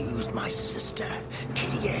 But you used my sister,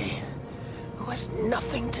 Kyrie, who has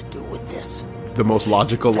nothing to do with this. The most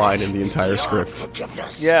logical line in the entire script.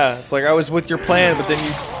 Forgiveness. Yeah, it's like I was with your plan, but then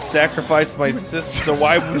you sacrificed my sister, so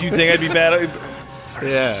why would you think I'd be bad?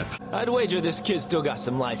 Yeah. I'd wager this kid still got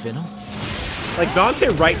some life in him. Like Dante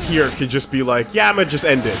right here could just be like, yeah, I'm gonna just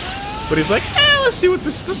end it. But he's like, let's see what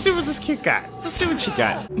this kid got. Let's see what she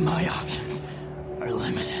got. My options are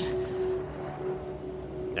limited.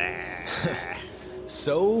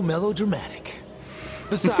 So melodramatic.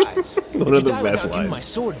 Besides, if One you of the die best without getting my lines.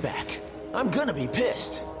 sword back, I'm gonna be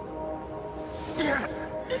pissed.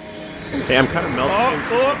 Hey, I'm kind of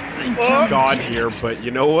melting into God here, but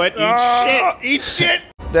you know what? Eat shit! Eat shit!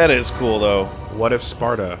 That is cool, though. What if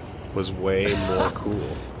Sparta was way more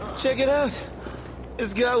cool Check it out.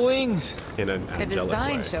 It's got wings. in an The angelic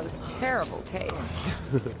design way? shows terrible taste.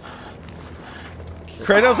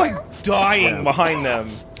 Kratos, like, dying behind them.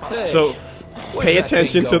 Hey, So, where's pay that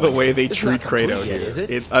attention thing to the going? way they It's treat not complete Kratos yet, here. is it?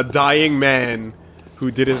 It's a dying man who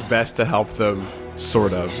did his best to help them,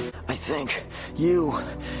 sort of. I think you,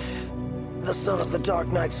 the son of the Dark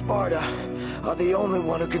Knight Sparta, are the only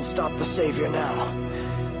one who can stop the Savior now.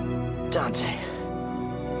 Dante.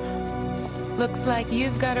 Looks like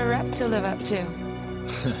you've got a rep to live up to.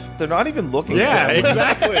 They're not even looking Yeah, sad.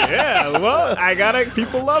 exactly. Yeah, well,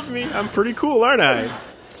 people love me. I'm pretty cool, aren't I?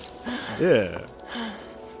 Yeah.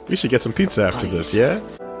 We should get some pizza after this, yeah?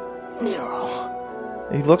 Nero.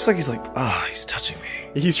 He looks like he's like, he's touching me.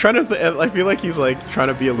 He's trying to, I feel like he's like trying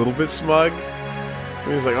to be a little bit smug.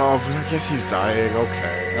 And he's like, oh, but I guess he's dying,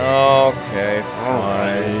 okay. Okay,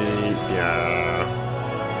 Alright, yeah.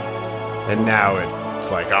 And now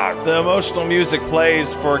it's like, The emotional music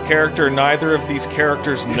plays for a character neither of these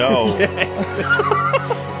characters know.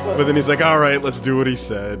 But then he's like, alright, let's do what he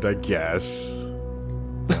said, I guess.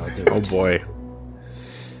 Oh boy.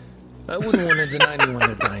 I wouldn't want to deny anyone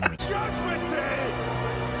their diamond.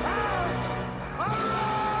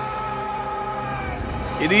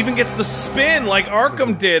 It even gets the spin like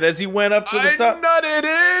Arkham did as he went up to the top. nutted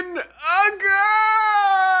in a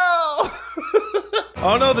girl!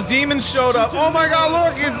 Oh no, the demons showed up. Oh my god,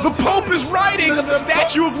 look, it's The Pope is riding the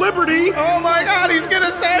Statue of Liberty! Oh my god, he's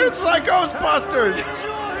gonna say it's like Ghostbusters!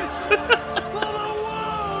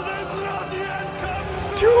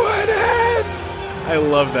 To an end! I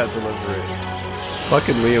love that delivery.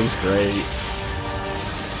 Fucking Liam's great.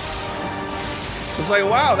 It's like,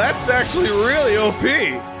 wow, that's actually really OP.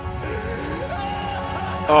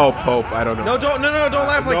 Oh, Pope, I don't know. No, don't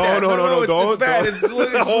laugh like that. No, It's bad.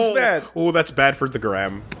 It's bad. Oh, that's bad for the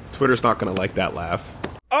gram. Twitter's not gonna like that laugh.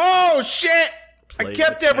 Oh shit! I Play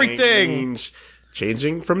kept the everything. change.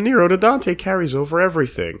 Changing from Nero to Dante carries over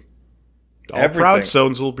everything. All Everything. proud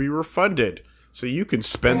zones will be refunded, so you can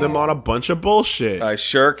spend them on a bunch of bullshit. I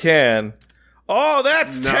sure can. Oh,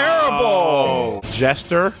 that's terrible.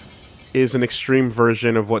 Jester is an extreme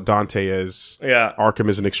version of what Dante is. Yeah. Arkham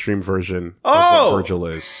is an extreme version of Oh! what Virgil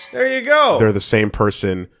is. There you go. They're the same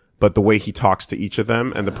person, but the way he talks to each of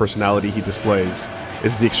them and the personality he displays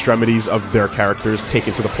is the extremities of their characters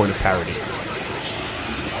taken to the point of parody.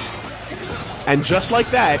 And just like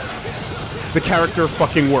that, the character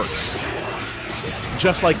fucking works.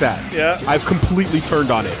 Just like that. Yeah. I've completely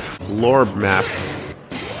turned on it. Lore map.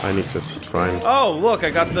 I need to find. Oh, look, I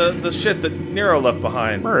got the shit that Nero left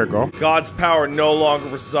behind. There you go. God's power no longer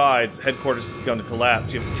resides. Headquarters has begun to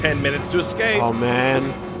collapse. You have 10 minutes to escape. Oh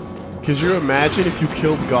man. Could you imagine if you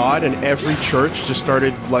killed God and every church just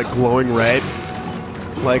started, like, glowing red?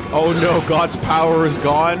 Like, oh no, God's power is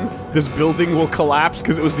gone. This building will collapse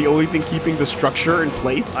because it was the only thing keeping the structure in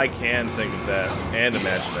place? I can think of that and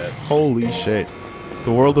imagine that. Holy shit.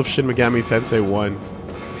 The world of Shin Megami Tensei 1.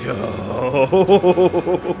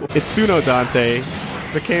 Itsuno Dante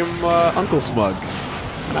became Uncle Smug.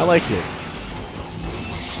 And I like it,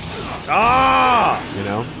 Ah! you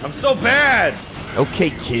know? I'm so bad! Okay,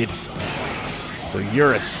 kid. So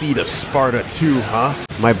you're a seed of Sparta too, huh?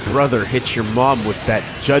 My brother hit your mom with that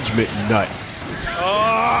judgment nut.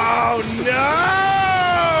 Oh, no!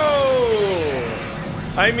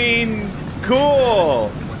 I mean,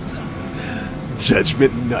 cool.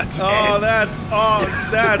 Judgment nuts. Oh, that's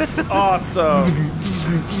awesome.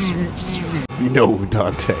 No,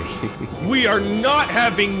 Dante. We are not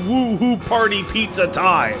having woo-hoo party pizza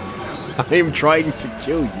time. I am trying to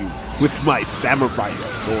kill you with my samurai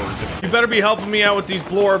sword. You better be helping me out with these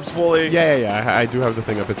blorbs, Wooly. Yeah, I do have the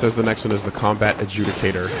thing up. It says the next one is the combat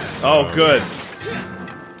adjudicator. Oh, good.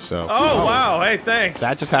 So. Oh, wow. Hey, thanks.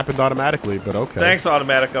 That just happened automatically, but okay. Thanks,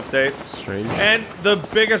 automatic updates. Strange. And the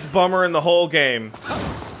biggest bummer in the whole game.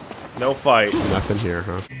 No fight. Nothing here,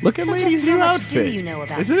 huh? Look at So Lady's just how new much outfit. do you know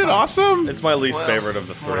about Isn't it Spark? awesome? It's my least favorite of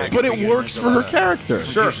the three. But it works for her character.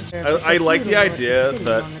 Sure. I like the idea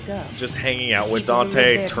that on the go. just hanging out with People who live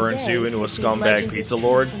Dante there turns today you into a take these scumbag legends pizza as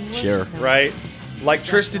lord. truth and Sure. worship them. Right? Like,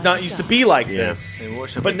 Trish did not used to be like this. They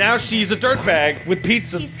worship But now she's a dirtbag with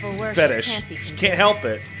pizza Peaceful worship fetish. can't be She can't help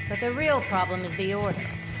it. But the real problem is the order.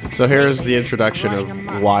 So here's the introduction of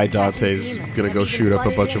why Dante's gonna go shoot up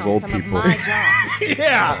a bunch of old people.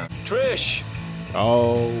 Yeah! Trish!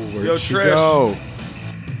 Oh, where'd Yo, she Trish. go?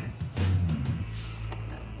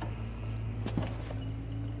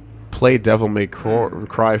 Play Devil May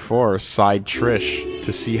Cry 4 side Trish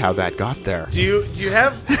to see how that got there. Do you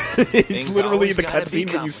have... It's Things literally always the gotta be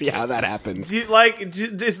cutscene, but you see how that happened. Do you, like,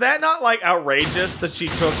 is that not, like, outrageous that she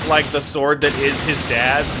took, like, the sword that is his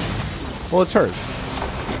dad? Well, it's hers.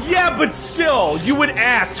 Yeah, but still, you would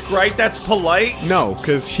ask, right? That's polite. No,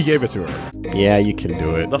 because he gave it to her. Yeah, you can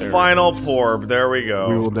do it. The final porb. There we go.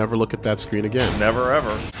 We will never look at that screen again. Never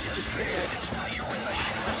ever.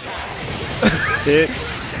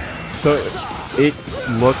 It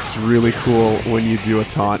looks really cool when you do a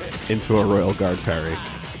taunt into a Royal Guard parry. It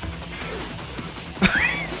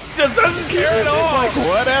just doesn't care at It's all. just like,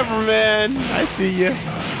 whatever, man. I see you.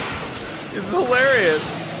 It's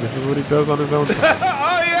hilarious. This is what he does on his own time.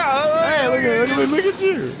 Oh yeah. Hey, look at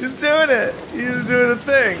you. He's doing it. He's doing a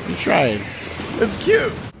thing. I'm trying. It's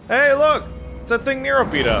cute. Hey, look. It's that thing Nero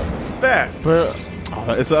beat up. It's back. But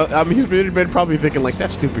it's I mean, he's been probably thinking like, that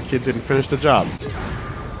stupid kid didn't finish the job.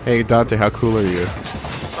 Hey Dante, how cool are you?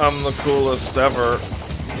 I'm the coolest ever.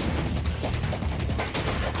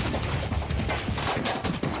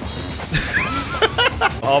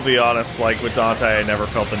 I'll be honest, like with Dante, I never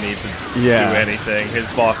felt the need to do anything. His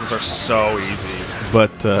bosses are so easy.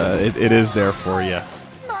 But it is there for you.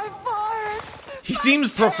 My forest. He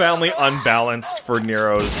seems profoundly unbalanced for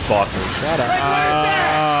Nero's bosses. Shut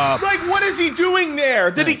up. Like, what is he doing there?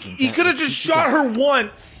 That he could have just shot her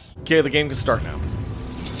once. Okay, the game can start now.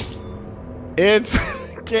 It's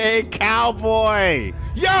Gay Cowboy!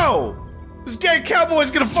 Yo! This gay cowboy's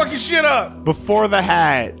gonna fuck your shit up! Before the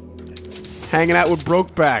hat. Hanging out with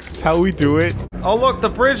Brokeback. That's how we do it. Oh look, the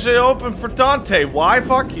bridge they opened for Dante. Why?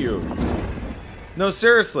 Fuck you. No,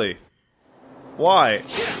 seriously. Why?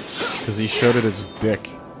 Because he showed it his dick.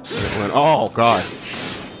 And it went, oh god.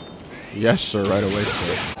 Yes sir, right away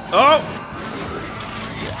sir. Oh!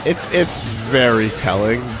 It's very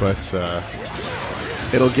telling, but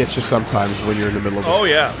it'll get you sometimes when you're in the middle of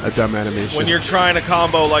a dumb animation. When you're trying to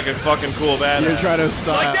combo like a fucking cool badass. You're trying to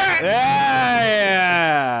style. Like that! Yeah!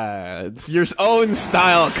 It's your own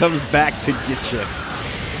style comes back to get you.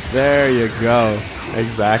 There you go.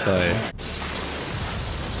 Exactly.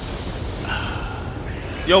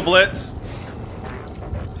 Yo, Blitz.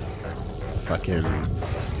 Fucking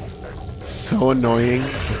so annoying.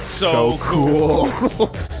 But So cool.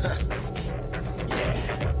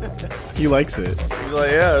 He likes it. He's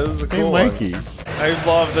like, yeah, this is a cool Hey, one. Mikey. I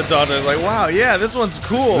love the Dante's like, wow, yeah, this one's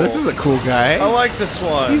cool. This is a cool guy. I like this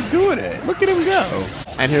one. He's doing it. Look at him go.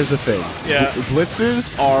 And here's the thing. Yeah.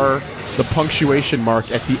 Blitzes are the punctuation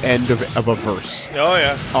mark at the end of a verse. Oh,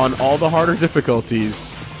 yeah. On all the harder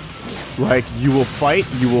difficulties, like, you will fight,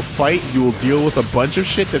 you will deal with a bunch of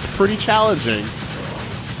shit that's pretty challenging.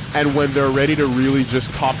 And when they're ready to really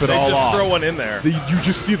just top it all They just off, throw one in there. you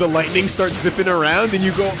just see the lightning start zipping around and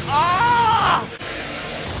you go, ah!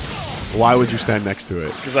 Why would you stand next to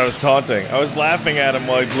it? Because I was taunting. I was laughing at him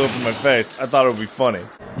while he blew up in my face. I thought it would be funny.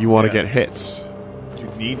 You want to get hits. You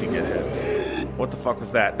need to get hits. What the fuck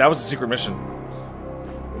was that? That was a secret mission.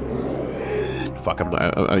 Fuck,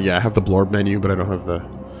 yeah, I have the blorb menu, but I don't have the...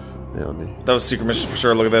 Yeah, let me... That was a secret mission for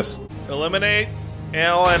sure. Look at this. Eliminate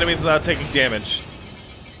all enemies without taking damage.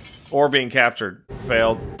 Or being captured.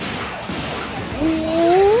 Failed.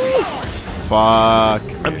 Fuck.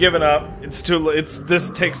 I'm giving up. It's too... This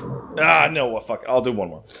takes... Ah, no, well, fuck. I'll do one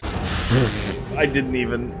more. I didn't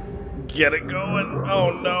even get it going.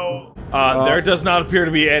 Oh, no. There does not appear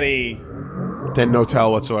to be any... Then no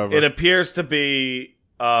tell whatsoever. It appears to be...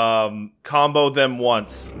 combo them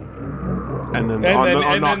once. And then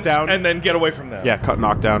on knockdown? And then get away from them. Yeah, cut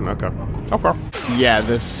knockdown. Okay. Okay. Yeah,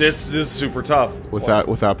 this is super tough.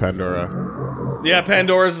 Without Pandora. Yeah,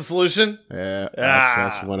 Pandora's the solution? Yeah,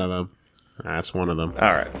 that's one of them. That's one of them.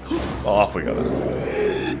 Alright. Well, off we go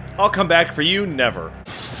then. I'll come back for you, never.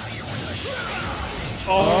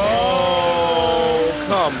 Oh,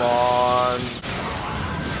 come on.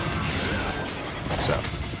 So.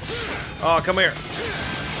 Oh, come here.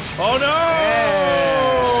 Oh,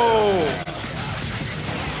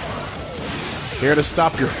 no! Here to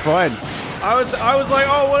stop your fun. I was like,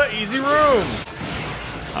 oh, what an easy room.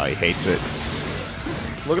 Oh, he hates it.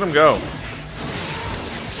 Look at him go.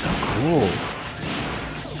 So cool.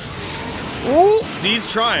 Ooh. See,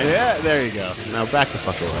 he's trying. Yeah, there you go. Now back the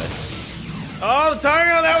fuck away. Oh, the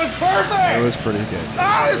timing on that was perfect! It was pretty good.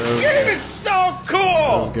 Oh, this game is so cool!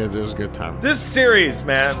 It was good. It was a good time. This series,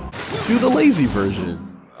 man. Do the lazy version.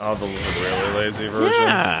 Oh, the really lazy version?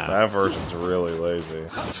 Yeah. That version's really lazy.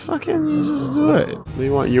 Let's fucking you just do it.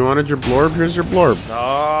 You wanted your blorb? Here's your blorb.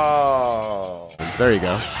 Oh. There you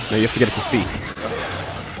go. Now you have to get it to C.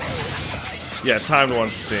 Yeah, timed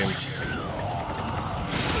ones, it seems.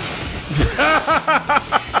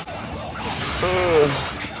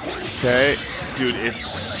 Okay. Dude, it's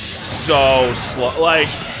so slow. Like,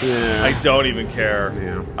 yeah. I don't even care.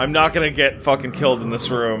 Yeah. I'm not gonna get fucking killed in this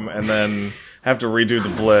room and then have to redo the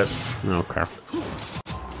blitz. Okay.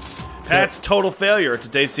 Pat's total failure at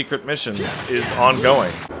today's secret missions is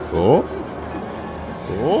ongoing. Oh.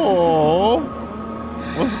 Oh.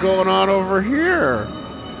 What's going on over here?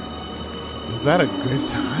 Is that a good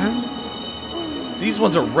time? These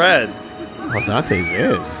ones are red. Oh, Dante's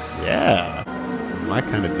it. Yeah. My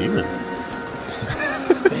kind of demon.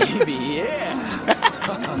 Baby,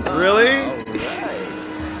 yeah. Really? Alright.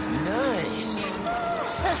 Nice.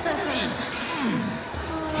 Sweet.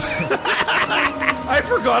 I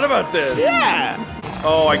forgot about this. Yeah.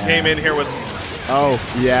 Oh, I came in here with. Oh,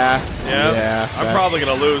 yeah. Yeah. Yeah. I'm probably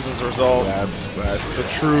gonna lose as a result. That's a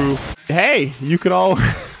true. Hey, you could all.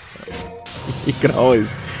 You could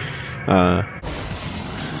always.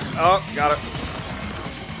 Oh, got it.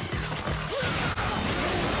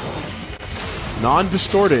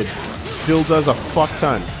 Non-distorted still does a fuck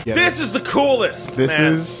ton. Yeah, This is the coolest. This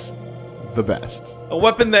man. is the best. A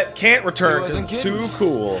weapon that can't return because wasn't it's kidding. too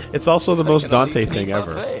cool. It's also the most Dante thing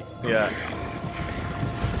ever. Yeah.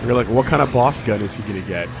 You're like, what kind of boss gun is he gonna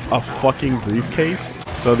get? A fucking briefcase?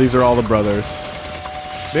 So these are all the brothers.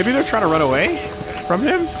 Maybe they're trying to run away from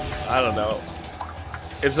him? I don't know.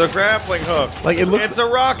 It's a grappling hook. Like, it looks- It's a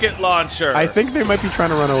rocket launcher. I think they might be trying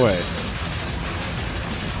to run away.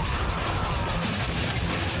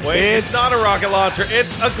 Wait, it's not a rocket launcher.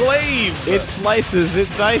 It's a glaive. It slices, it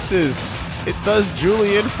dices. It does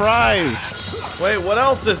julienne fries. Wait, what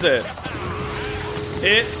else is it?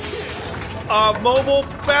 It's a mobile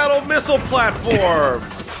battle missile platform.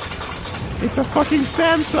 It's a fucking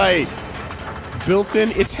SAM site. Built-in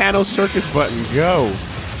Itano Circus button. Go.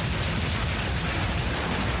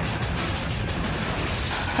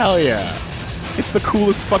 Hell yeah. It's the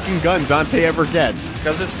coolest fucking gun Dante ever gets.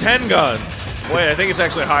 Because it's 10 guns. Wait, I think it's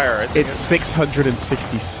actually higher. I think It's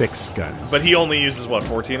 666 guns. But he only uses, what,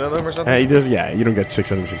 14 of them or something? He does, yeah, you don't get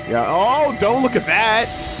 660. Yeah. Oh, don't look at that.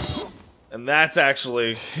 And that's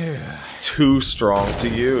actually too strong to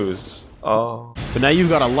use. Oh. But now you've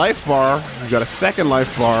got a life bar, you've got a second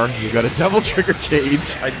life bar, you've got a double trigger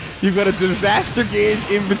gauge, you've got a disaster gauge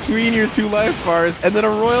in between your two life bars, and then a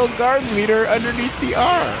Royal Guard meter underneath the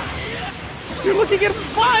R. You're looking at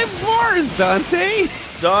 5 bars, Dante!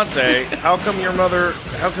 Dante, how come your mother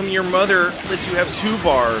lets you have 2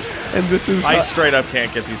 bars? And this is... I straight up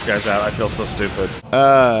can't get these guys out. I feel so stupid.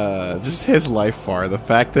 Just his life bar. The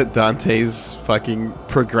fact that Dante's fucking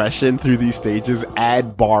progression through these stages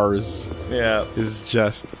add bars Yeah. is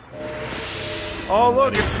just... Oh,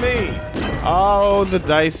 look, it's me! Oh, the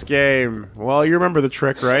dice game. Well, you remember the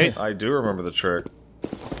trick, right? I do remember the trick.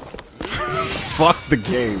 Fuck the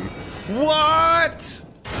game. What?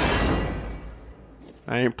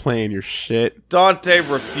 I ain't playing your shit. Dante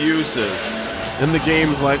refuses. And the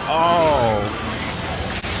game's like, oh,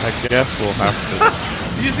 I guess we'll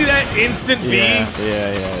have Did you see that instant to. B?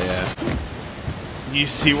 Yeah. You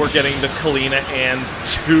see we're getting the Kalina and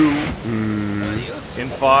 2 in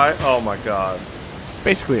 5? Oh my god. It's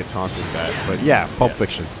basically a taunting bet, but yeah, Pulp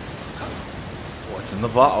Fiction. What's in the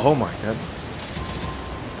box? Oh my goodness.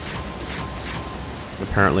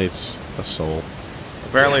 Apparently it's a soul.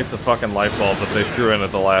 Apparently it's a fucking light bulb that they threw in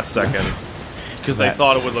at the last second. Because they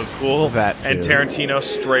thought it would look cool. That and too. Tarantino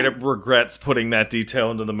straight up regrets putting that detail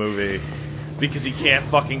into the movie. Because he can't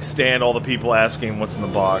fucking stand all the people asking him what's in the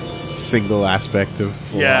box. Single aspect of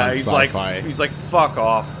Yeah, he's sci-fi. like, fuck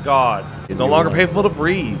off, God. It's no longer painful to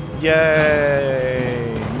breathe.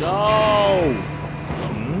 Yay. No!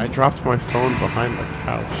 I dropped my phone behind the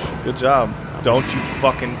couch. Good job. Don't you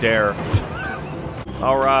fucking dare.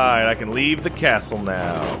 Alright, I can leave the castle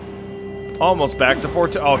now. Almost back to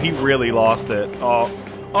 14. Oh, he really lost it.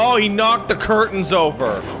 Oh, he knocked the curtains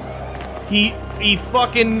over. He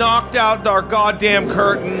fucking knocked out our goddamn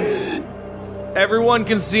curtains. Everyone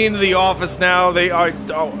can see into the office now. They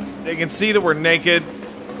can see that we're naked.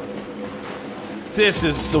 This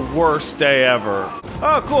is the worst day ever.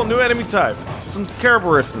 Oh, cool, new enemy type. some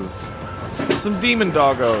Carabarisses, some demon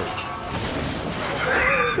doggos.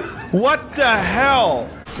 What the hell?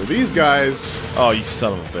 So these guys... Oh, you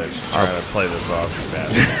son of a bitch. Trying to play this off, you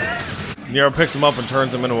bastard. Nero picks him up and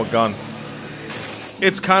turns him into a gun.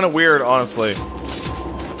 It's kind of weird, honestly.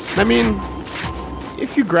 I mean,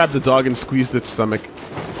 if you grabbed the dog and squeezed its stomach,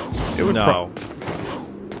 it would No.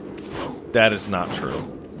 That is not true.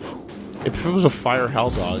 If it was a fire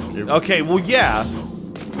hell dog, it Okay, well, yeah.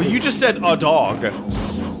 But you just said a dog.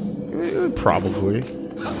 would probably.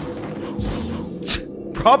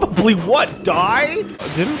 Probably what? Die?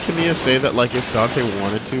 Didn't Kamiya say that, like, if Dante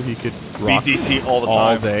wanted to, he could rock BDT all the time.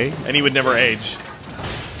 all day, And he would never age.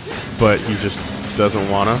 but he just doesn't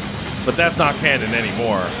wanna? But that's not canon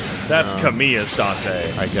anymore. That's Kamiya's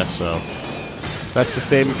Dante. I guess so. That's the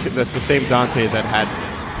same. That's the same Dante that had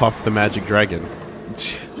Puff the Magic Dragon.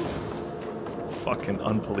 Fucking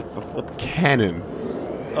unbelievable. Canon.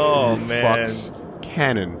 Oh, man. Fucks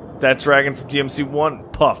canon. That dragon from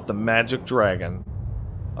DMC1, Puff, the magic dragon.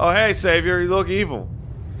 Oh, hey, Savior, you look evil.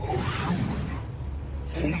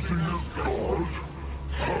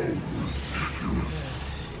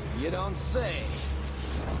 You don't say.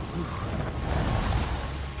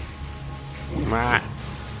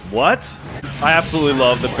 What? I absolutely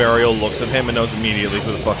love that Burial looks at him and knows immediately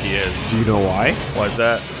who the fuck he is. Do you know why? Why is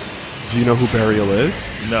that? Do you know who Burial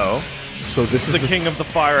is? No. So this is The king of the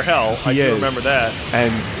fire hell. I do remember that.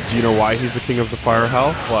 And do you know why he's the king of the fire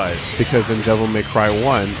hell? Why? Because in Devil May Cry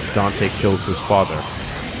 1, Dante kills his father.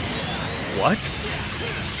 What?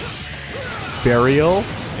 Burial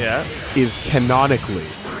Yeah? is canonically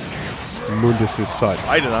Mundus' son.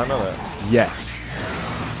 I did not know that. Yes.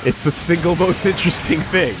 It's the single most interesting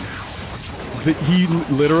thing. He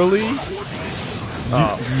literally...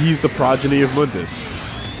 he's the progeny of Mundus.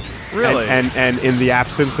 Really? And in the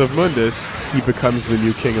absence of Mundus, he becomes the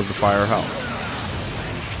new king of the fire hell.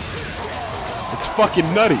 It's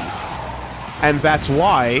fucking nutty. And that's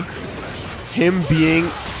why him being...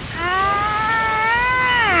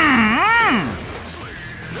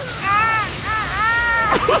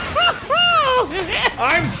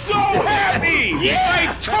 I'm so happy!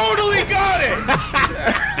 I totally got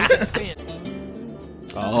it!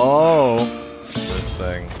 Oh. This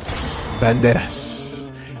thing.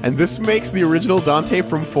 Banderas. And this makes the original Dante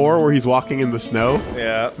from 4, where he's walking in the snow.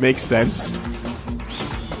 Yeah. Makes sense.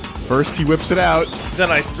 First he whips it out. Then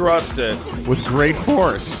I thrust it. With great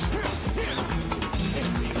force.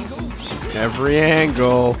 Every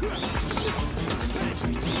angle.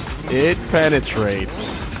 It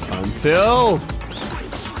penetrates. Until...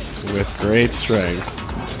 with great strength.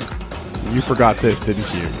 You forgot this,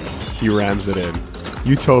 didn't you? He rams it in.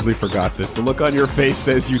 You totally forgot this. The look on your face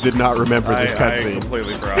says you did not remember this I cutscene.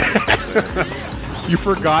 completely forgot this cutscene. You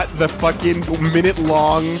forgot the fucking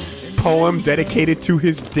minute-long poem dedicated to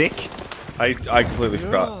his dick? I completely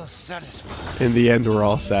forgot. In the end, we're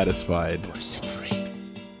all satisfied.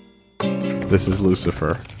 This is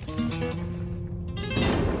Lucifer.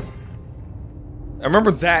 I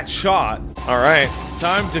remember that shot. Alright,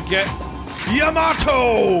 time to get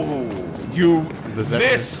Yamato!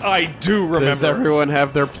 This I do remember. Does everyone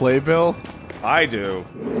have their playbill? I do.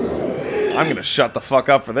 I'm gonna shut the fuck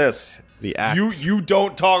up for this. The axe. You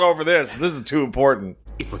don't talk over this. This is too important.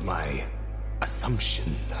 It was my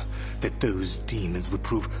assumption that those demons would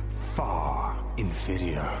prove far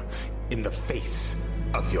inferior in the face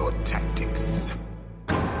of your tactics.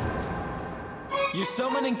 You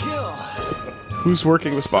summon and kill. Who's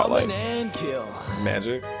working the spotlight? Summon and kill.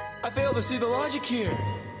 Magic. I fail to see the logic here.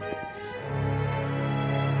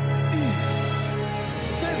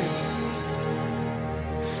 Said it.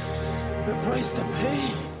 The price to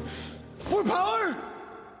pay for power.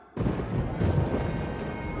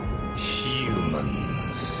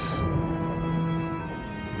 Humans.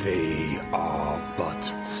 They are but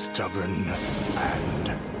stubborn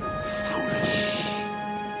and foolish.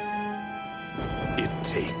 It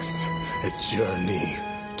takes a journey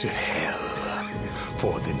to hell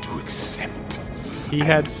for them to accept. He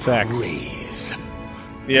had sex. Praise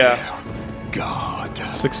Yeah. God.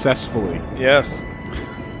 Successfully. Yes.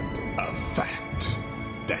 A fact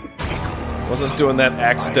that tickles. Wasn't doing that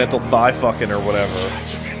accidental thigh fucking or whatever.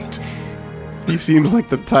 Judgment. He seems like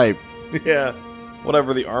the type. Yeah.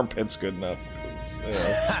 Whatever, the armpit's good enough.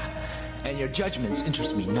 Yeah. And your judgments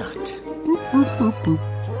interest me not.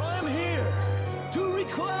 For I'm here to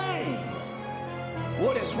reclaim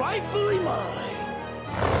what is rightfully mine.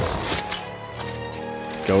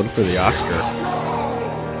 Going for the Oscar.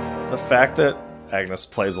 The fact that Agnes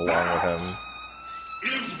plays along with him.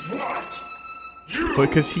 Is what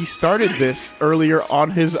Because he started this earlier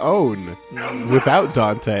on his own without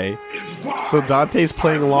Dante. So Dante's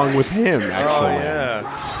playing along with him, actually. Oh, yeah.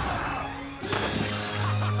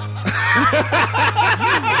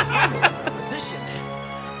 Position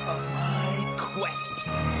of my quest.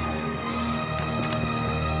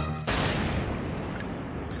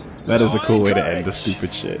 That is a cool way to end the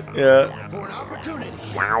stupid shit. Yeah. For an opportunity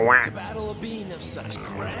to battle a being of such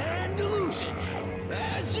grand illusion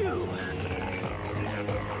as you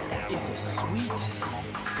is a sweet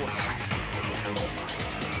fortune.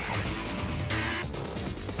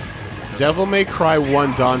 Devil May Cry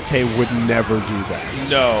 1 Dante would never do that.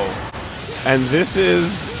 No. And this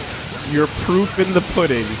is your proof in the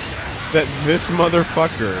pudding that this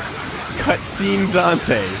motherfucker, cutscene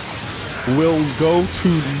Dante, will go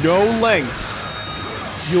to no lengths.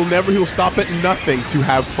 He'll stop at nothing to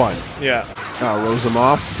have fun. Yeah. Oh, rose him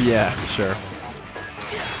off? Yeah, sure.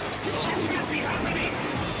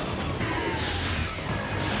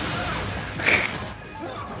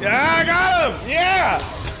 Yeah, I got him! Yeah!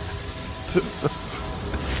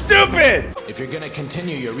 Stupid! If you're gonna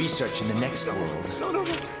continue your research in the next world,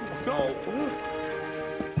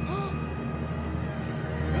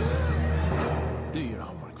 do your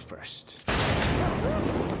homework first.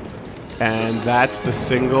 And that's the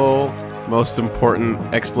single most important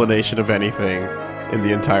explanation of anything in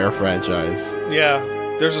the entire franchise. Yeah.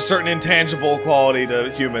 There's a certain intangible quality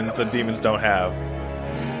to humans that demons don't have.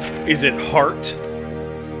 Is it heart?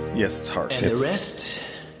 Yes, it's heart. And the rest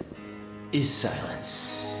is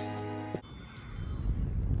silence.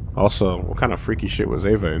 Also, what kind of freaky shit was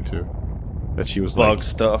Ava into? That she was Bug like,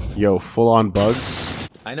 stuff. yo, full-on bugs?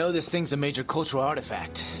 I know this thing's a major cultural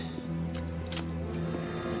artifact,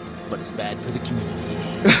 but it's bad for the community.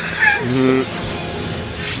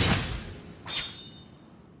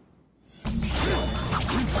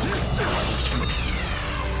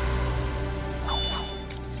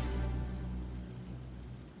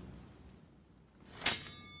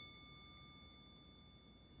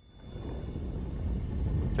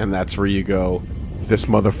 And that's where you go, this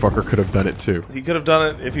motherfucker could have done it too. He could have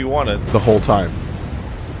done it if he wanted. The whole time.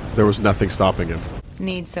 There was nothing stopping him.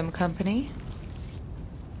 Need some company?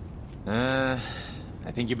 I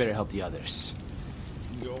think you better help the others.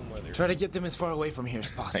 Go, mother. Try to get them as far away from here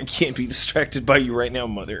as I possible. can't be distracted by you right now,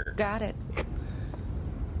 mother. Got it.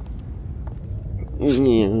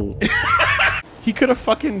 He could have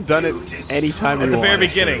fucking done it anytime he At the very wanted.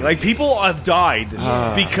 beginning. Like, people have died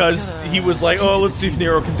because he was like, oh, let's see if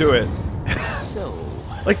Nero can do it. So,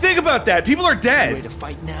 Like, think about that. People are ready dead. to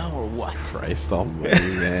fight now or what? Christ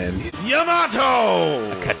almighty, man.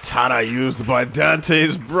 Yamato! Katana used by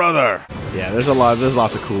Dante's brother. Yeah, there's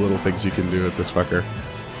lots of cool little things you can do with this fucker.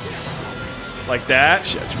 Like that?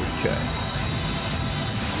 Judgment cut.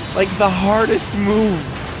 Like the hardest move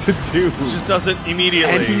to do. Just does it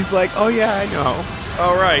immediately. And he's like, oh yeah, I know.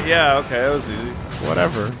 Oh, right. Yeah, okay. That was easy.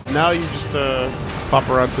 Whatever. Now you just pop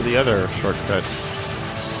around to the other shortcut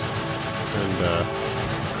and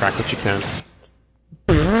crack what you can.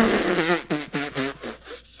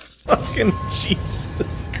 Fucking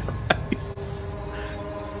Jesus Christ.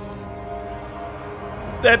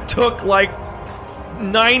 That took like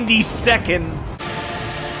 90 seconds.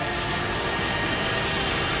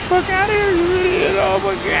 Fuck out of here, you idiot! Oh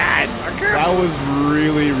my god! That was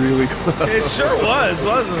really, really close. It sure was,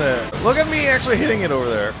 wasn't it? Look at me actually hitting it over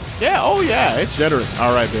there. Yeah, oh yeah, it's generous.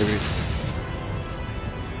 Alright, baby.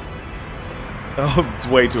 Oh, it's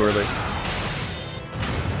way too early.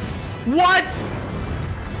 What?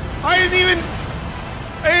 I didn't even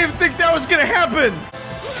think that was gonna happen.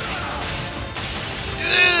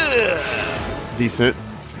 Ugh. Decent.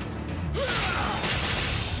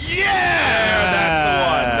 Yeah,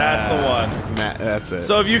 that's the one. That's it.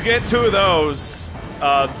 So if you get 2 of those,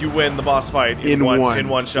 you win the boss fight in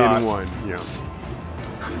one shot. In one, yeah.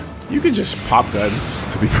 You can just pop guns,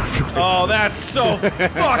 to be perfectly Oh, that's so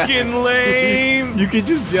fucking lame. You can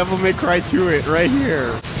just Devil May Cry to it right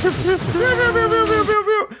here.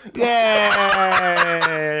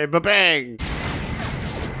 Yay! Ba-bang!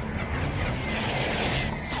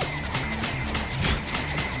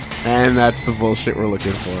 And that's the bullshit we're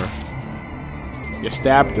looking for. You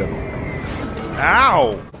stabbed him.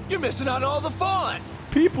 Ow! You're missing out on all the fun.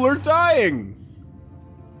 People are dying.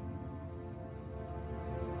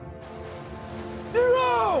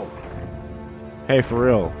 Nero! Hey, for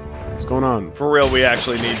real. What's going on? For real, we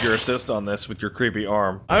actually need your assist on this with your creepy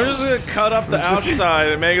arm. I'm just gonna cut up the outside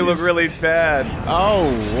and make it look really bad.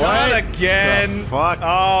 Oh, what? Not again. The fuck?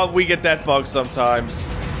 Oh, we get that bug sometimes.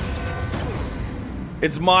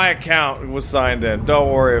 It's my account. It was signed in.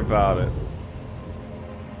 Don't worry about it.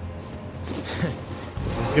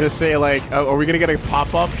 was gonna say, like, are we gonna get a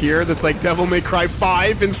pop-up here that's like Devil May Cry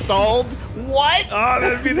 5 installed? What? Oh,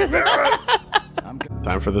 that'd be the best.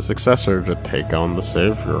 Time for the successor to take on the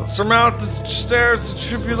savior. Surmount the stairs of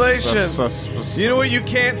tribulation. You know what you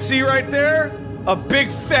can't see right there? A big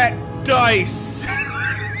fat dice.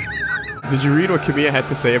 Did you read what Kamiya had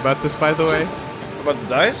to say about this, by the way? About the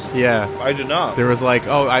dice? Yeah. I did not. There was like,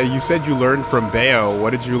 oh, you said you learned from Bayo.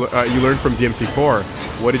 What did you you learned from DMC4?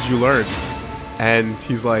 What did you learn? And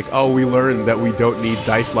he's like, oh, we learned that we don't need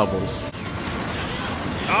dice levels.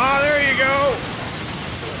 Ah, there you go.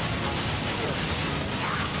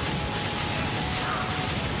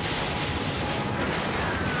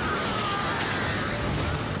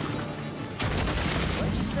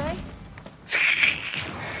 What'd you say?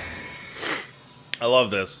 I love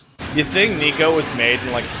this. You think Nico was made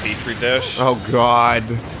in like a petri dish? Oh God,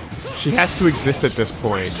 she has to exist at this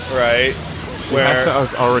point, right? She has to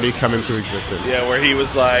have already come into existence. Yeah, where he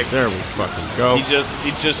was like, there we fucking go. He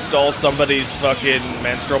just stole somebody's fucking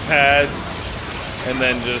menstrual pad, and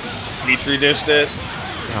then just petri dished it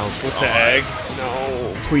with the eggs.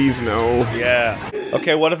 No, please no. Yeah.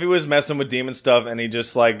 Okay, what if he was messing with demon stuff and he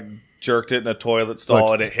just like jerked it in a toilet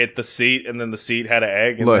stall and it hit the seat, and then the seat had an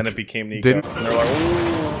egg, and then it became Nico. And they're like,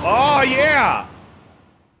 ooh, oh yeah,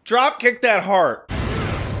 drop kick that heart.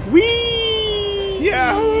 Wee!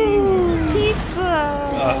 Yahoo! Pizza!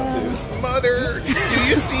 Oh, dude. Mother, do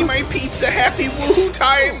you see my pizza? Happy woohoo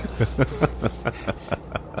time!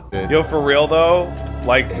 Yo, for real though,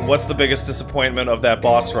 like, what's the biggest disappointment of that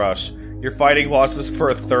boss rush? You're fighting bosses for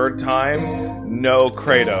a third time? No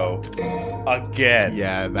Kratos. Again.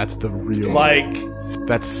 Yeah, that's the real... Like...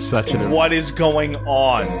 That's such an... What is going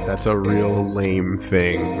on? That's a real lame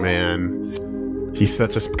thing, man. He's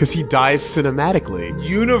such a... Because he dies cinematically.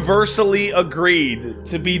 Universally agreed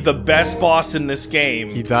to be the best boss in this game.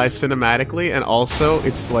 He dies cinematically, and also,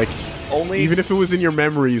 it's like... Even if it was in your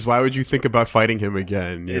memories, why would you think about fighting him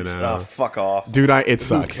again, you know? Fuck off. Dude, it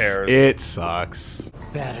sucks. Who cares? It sucks.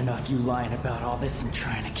 Bad enough you lying about all this and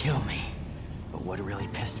trying to kill me. But what really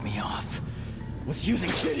pissed me off was using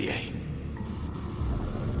Tiddy.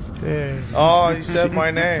 Yeah. Oh, he said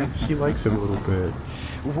my name. He likes him a little bit.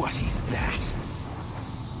 What is that?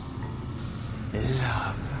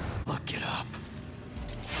 Love. Look it up.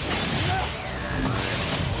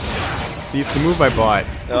 See, it's the move I bought.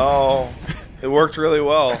 Oh, it worked really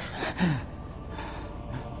well.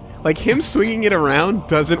 Like, him swinging it around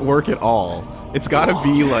doesn't work at all. It's gotta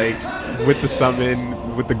be, like, with the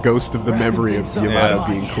summon, with the ghost of the memory of Yamato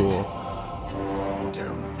being cool.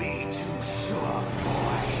 Don't be too sure,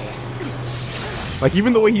 boy. Like,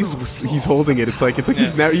 even the way he's holding it, it's like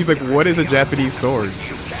he's like, what is a Japanese sword?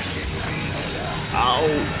 Ow.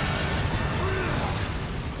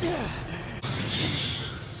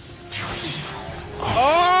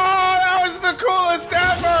 Oh, that was the coolest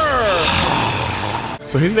ever!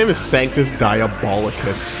 So his name is Sanctus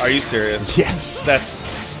Diabolicus. Are you serious? Yes.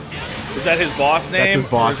 Is that his boss name? That's his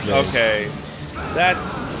boss name. Okay.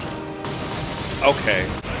 That's... Okay.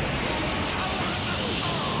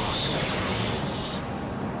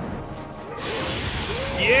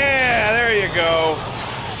 Yeah, there you go.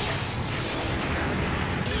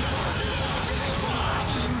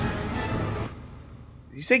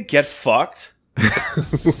 Did you say get fucked?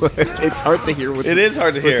 It's hard to hear. It is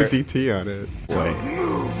hard to hear. With the DT on it. Don't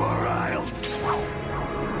move or I'll...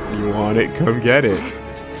 You want it? Come get it.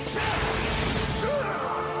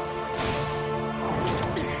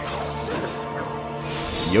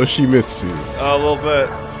 Yoshimitsu. Oh, a little bit.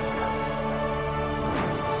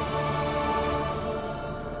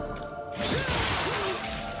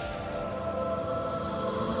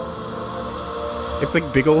 It's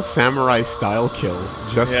like big old samurai style kill,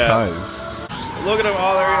 just cuz. Look at him.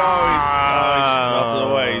 Oh, there he just melted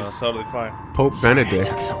away. He's totally fine. Pope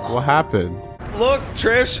Benedict. What happened? Look,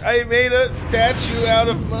 Trish, I made a statue out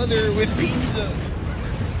of Mother with pizza.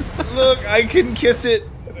 Look, I can kiss it.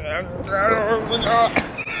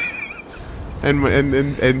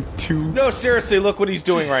 And two... No, seriously, look what he's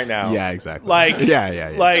doing right now. Yeah, exactly. Like,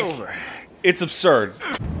 yeah. Like, it's absurd.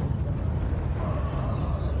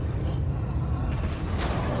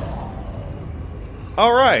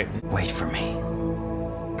 All right. Wait for me.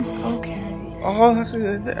 Okay. Oh,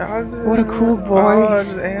 What a cool boy. Oh, that's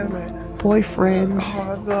just anime. Boyfriend.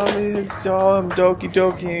 Oh, it's all I'm doki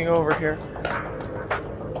dokiing over here.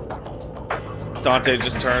 Dante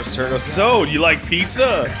just turns to her and goes, so, you like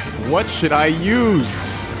pizza? What should I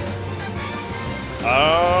use?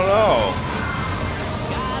 I don't know.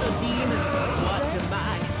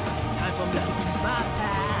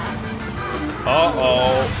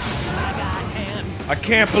 Uh-oh. I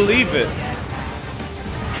can't believe it.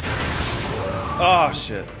 Oh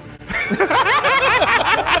shit.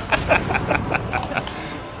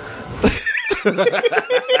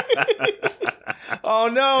 Oh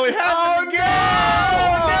no, it happened again!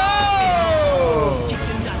 No!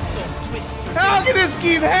 How can this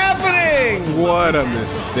keep happening? What a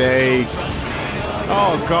mistake.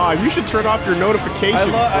 Oh god, you should turn off your notifications,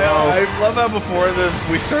 I bro. love how before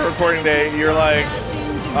we start recording day, you're like,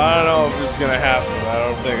 I don't know if it's gonna happen. I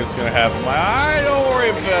don't think it's gonna happen. I'm like, I don't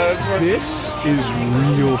worry about it. This is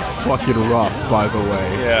real fucking rough, by the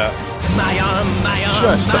way. Yeah.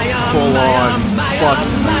 Just a full-on fuck.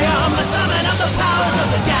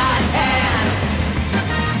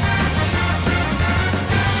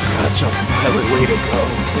 Such a violent way to go.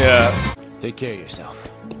 Yeah. Take care of yourself.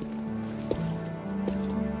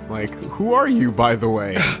 Like, who are you, by the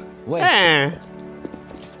way? Wait.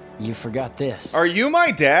 You forgot this. Are you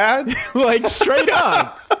my dad? Like, straight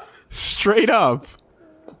up. Straight up.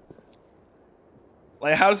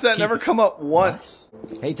 Like, how does that never come up once?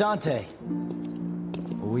 Hey, Dante.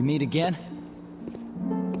 Will we meet again?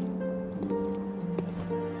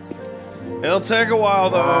 It'll take a while,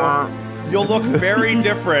 though. You'll look very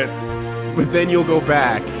different. But then you'll go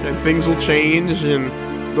back, and things will change, and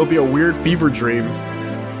there'll be a weird fever dream.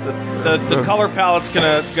 The color palette's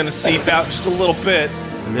gonna seep out just a little bit.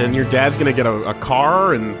 And then your dad's gonna get a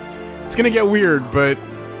car, and it's gonna get weird, but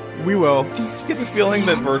we will. I get the feeling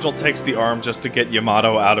that Virgil takes the arm just to get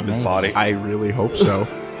Yamato out of his body. I really hope so.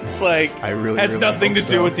 Like, I really has nothing to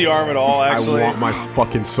do with the arm at all, actually. I want my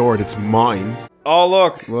fucking sword. It's mine. Oh,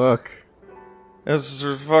 look. Look. This is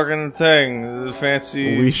a fucking thing. The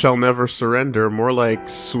fancy... We shall never surrender. More like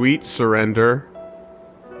sweet surrender.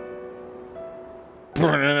 Is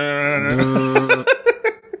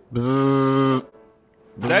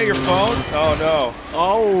that your phone? Oh, no.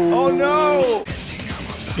 Oh. Oh, no.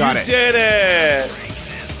 Got you it. did it.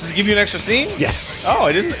 Does it give you an extra scene? Yes. Oh,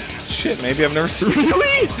 I didn't... Shit, maybe I've never seen it.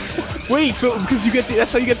 Really? Wait, so because you get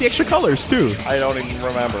that's how you get the extra colors too. I don't even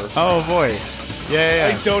remember. Oh boy. Yeah.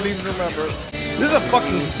 I don't even remember. This is a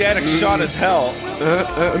fucking static shot as hell.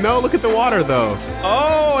 No, look at the water though.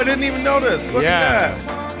 Oh, I didn't even notice. Look at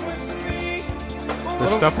that.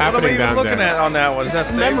 There's stuff happening down there. What am I even looking at on that one? Is that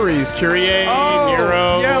save? Memories, Kyrie, Oh,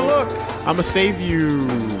 Nero. yeah, look. I'ma save you.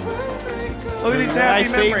 Look at these happy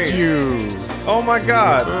I memories. saved you. Oh my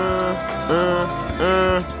god.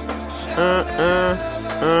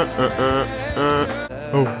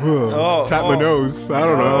 Oh, tap my nose. I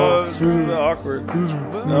don't know. This is awkward.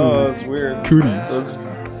 Oh, that's weird. Cooties.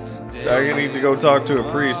 I need to go talk to a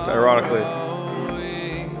priest, ironically.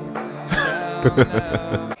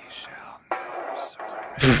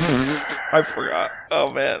 I forgot.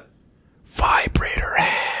 Oh, man. Vibrator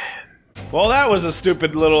hand. Well, that was a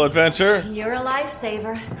stupid little adventure. You're a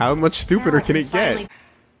lifesaver. How much stupider Now I can it finally- get?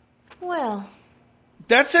 Well,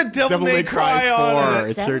 That said Devil May Cry on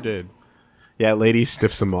it. It sure did. Yeah, lady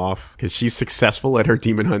stiffs him off because she's successful at her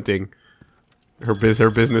demon hunting. Her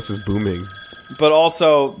business is booming. But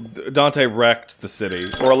also, Dante wrecked the city,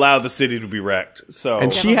 or allowed the city to be wrecked. So,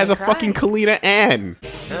 And she has a fucking Kalina Ann.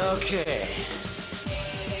 Okay.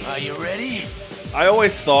 Are you ready? I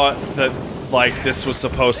always thought that, like, this was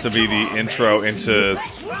supposed to be the intro into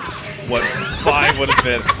what 5 would have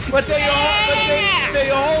been. But they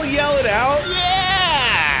all yell it out. Yeah!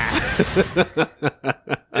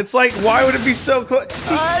 It's like, why would it be so close? He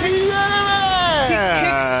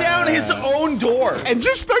kicks down his own door. And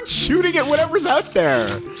just starts shooting at whatever's out there.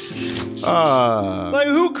 Like,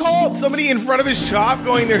 who called? Somebody in front of his shop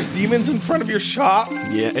going, there's demons in front of your shop?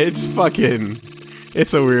 Yeah, it's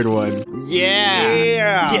a weird one.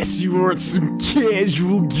 Yeah. Guess you weren't some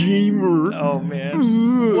casual gamer. Oh,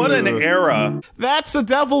 man. What an era. That's a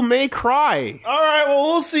Devil May Cry. All right, well,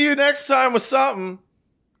 we'll see you next time with something.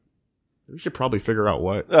 We should probably figure out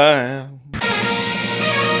what.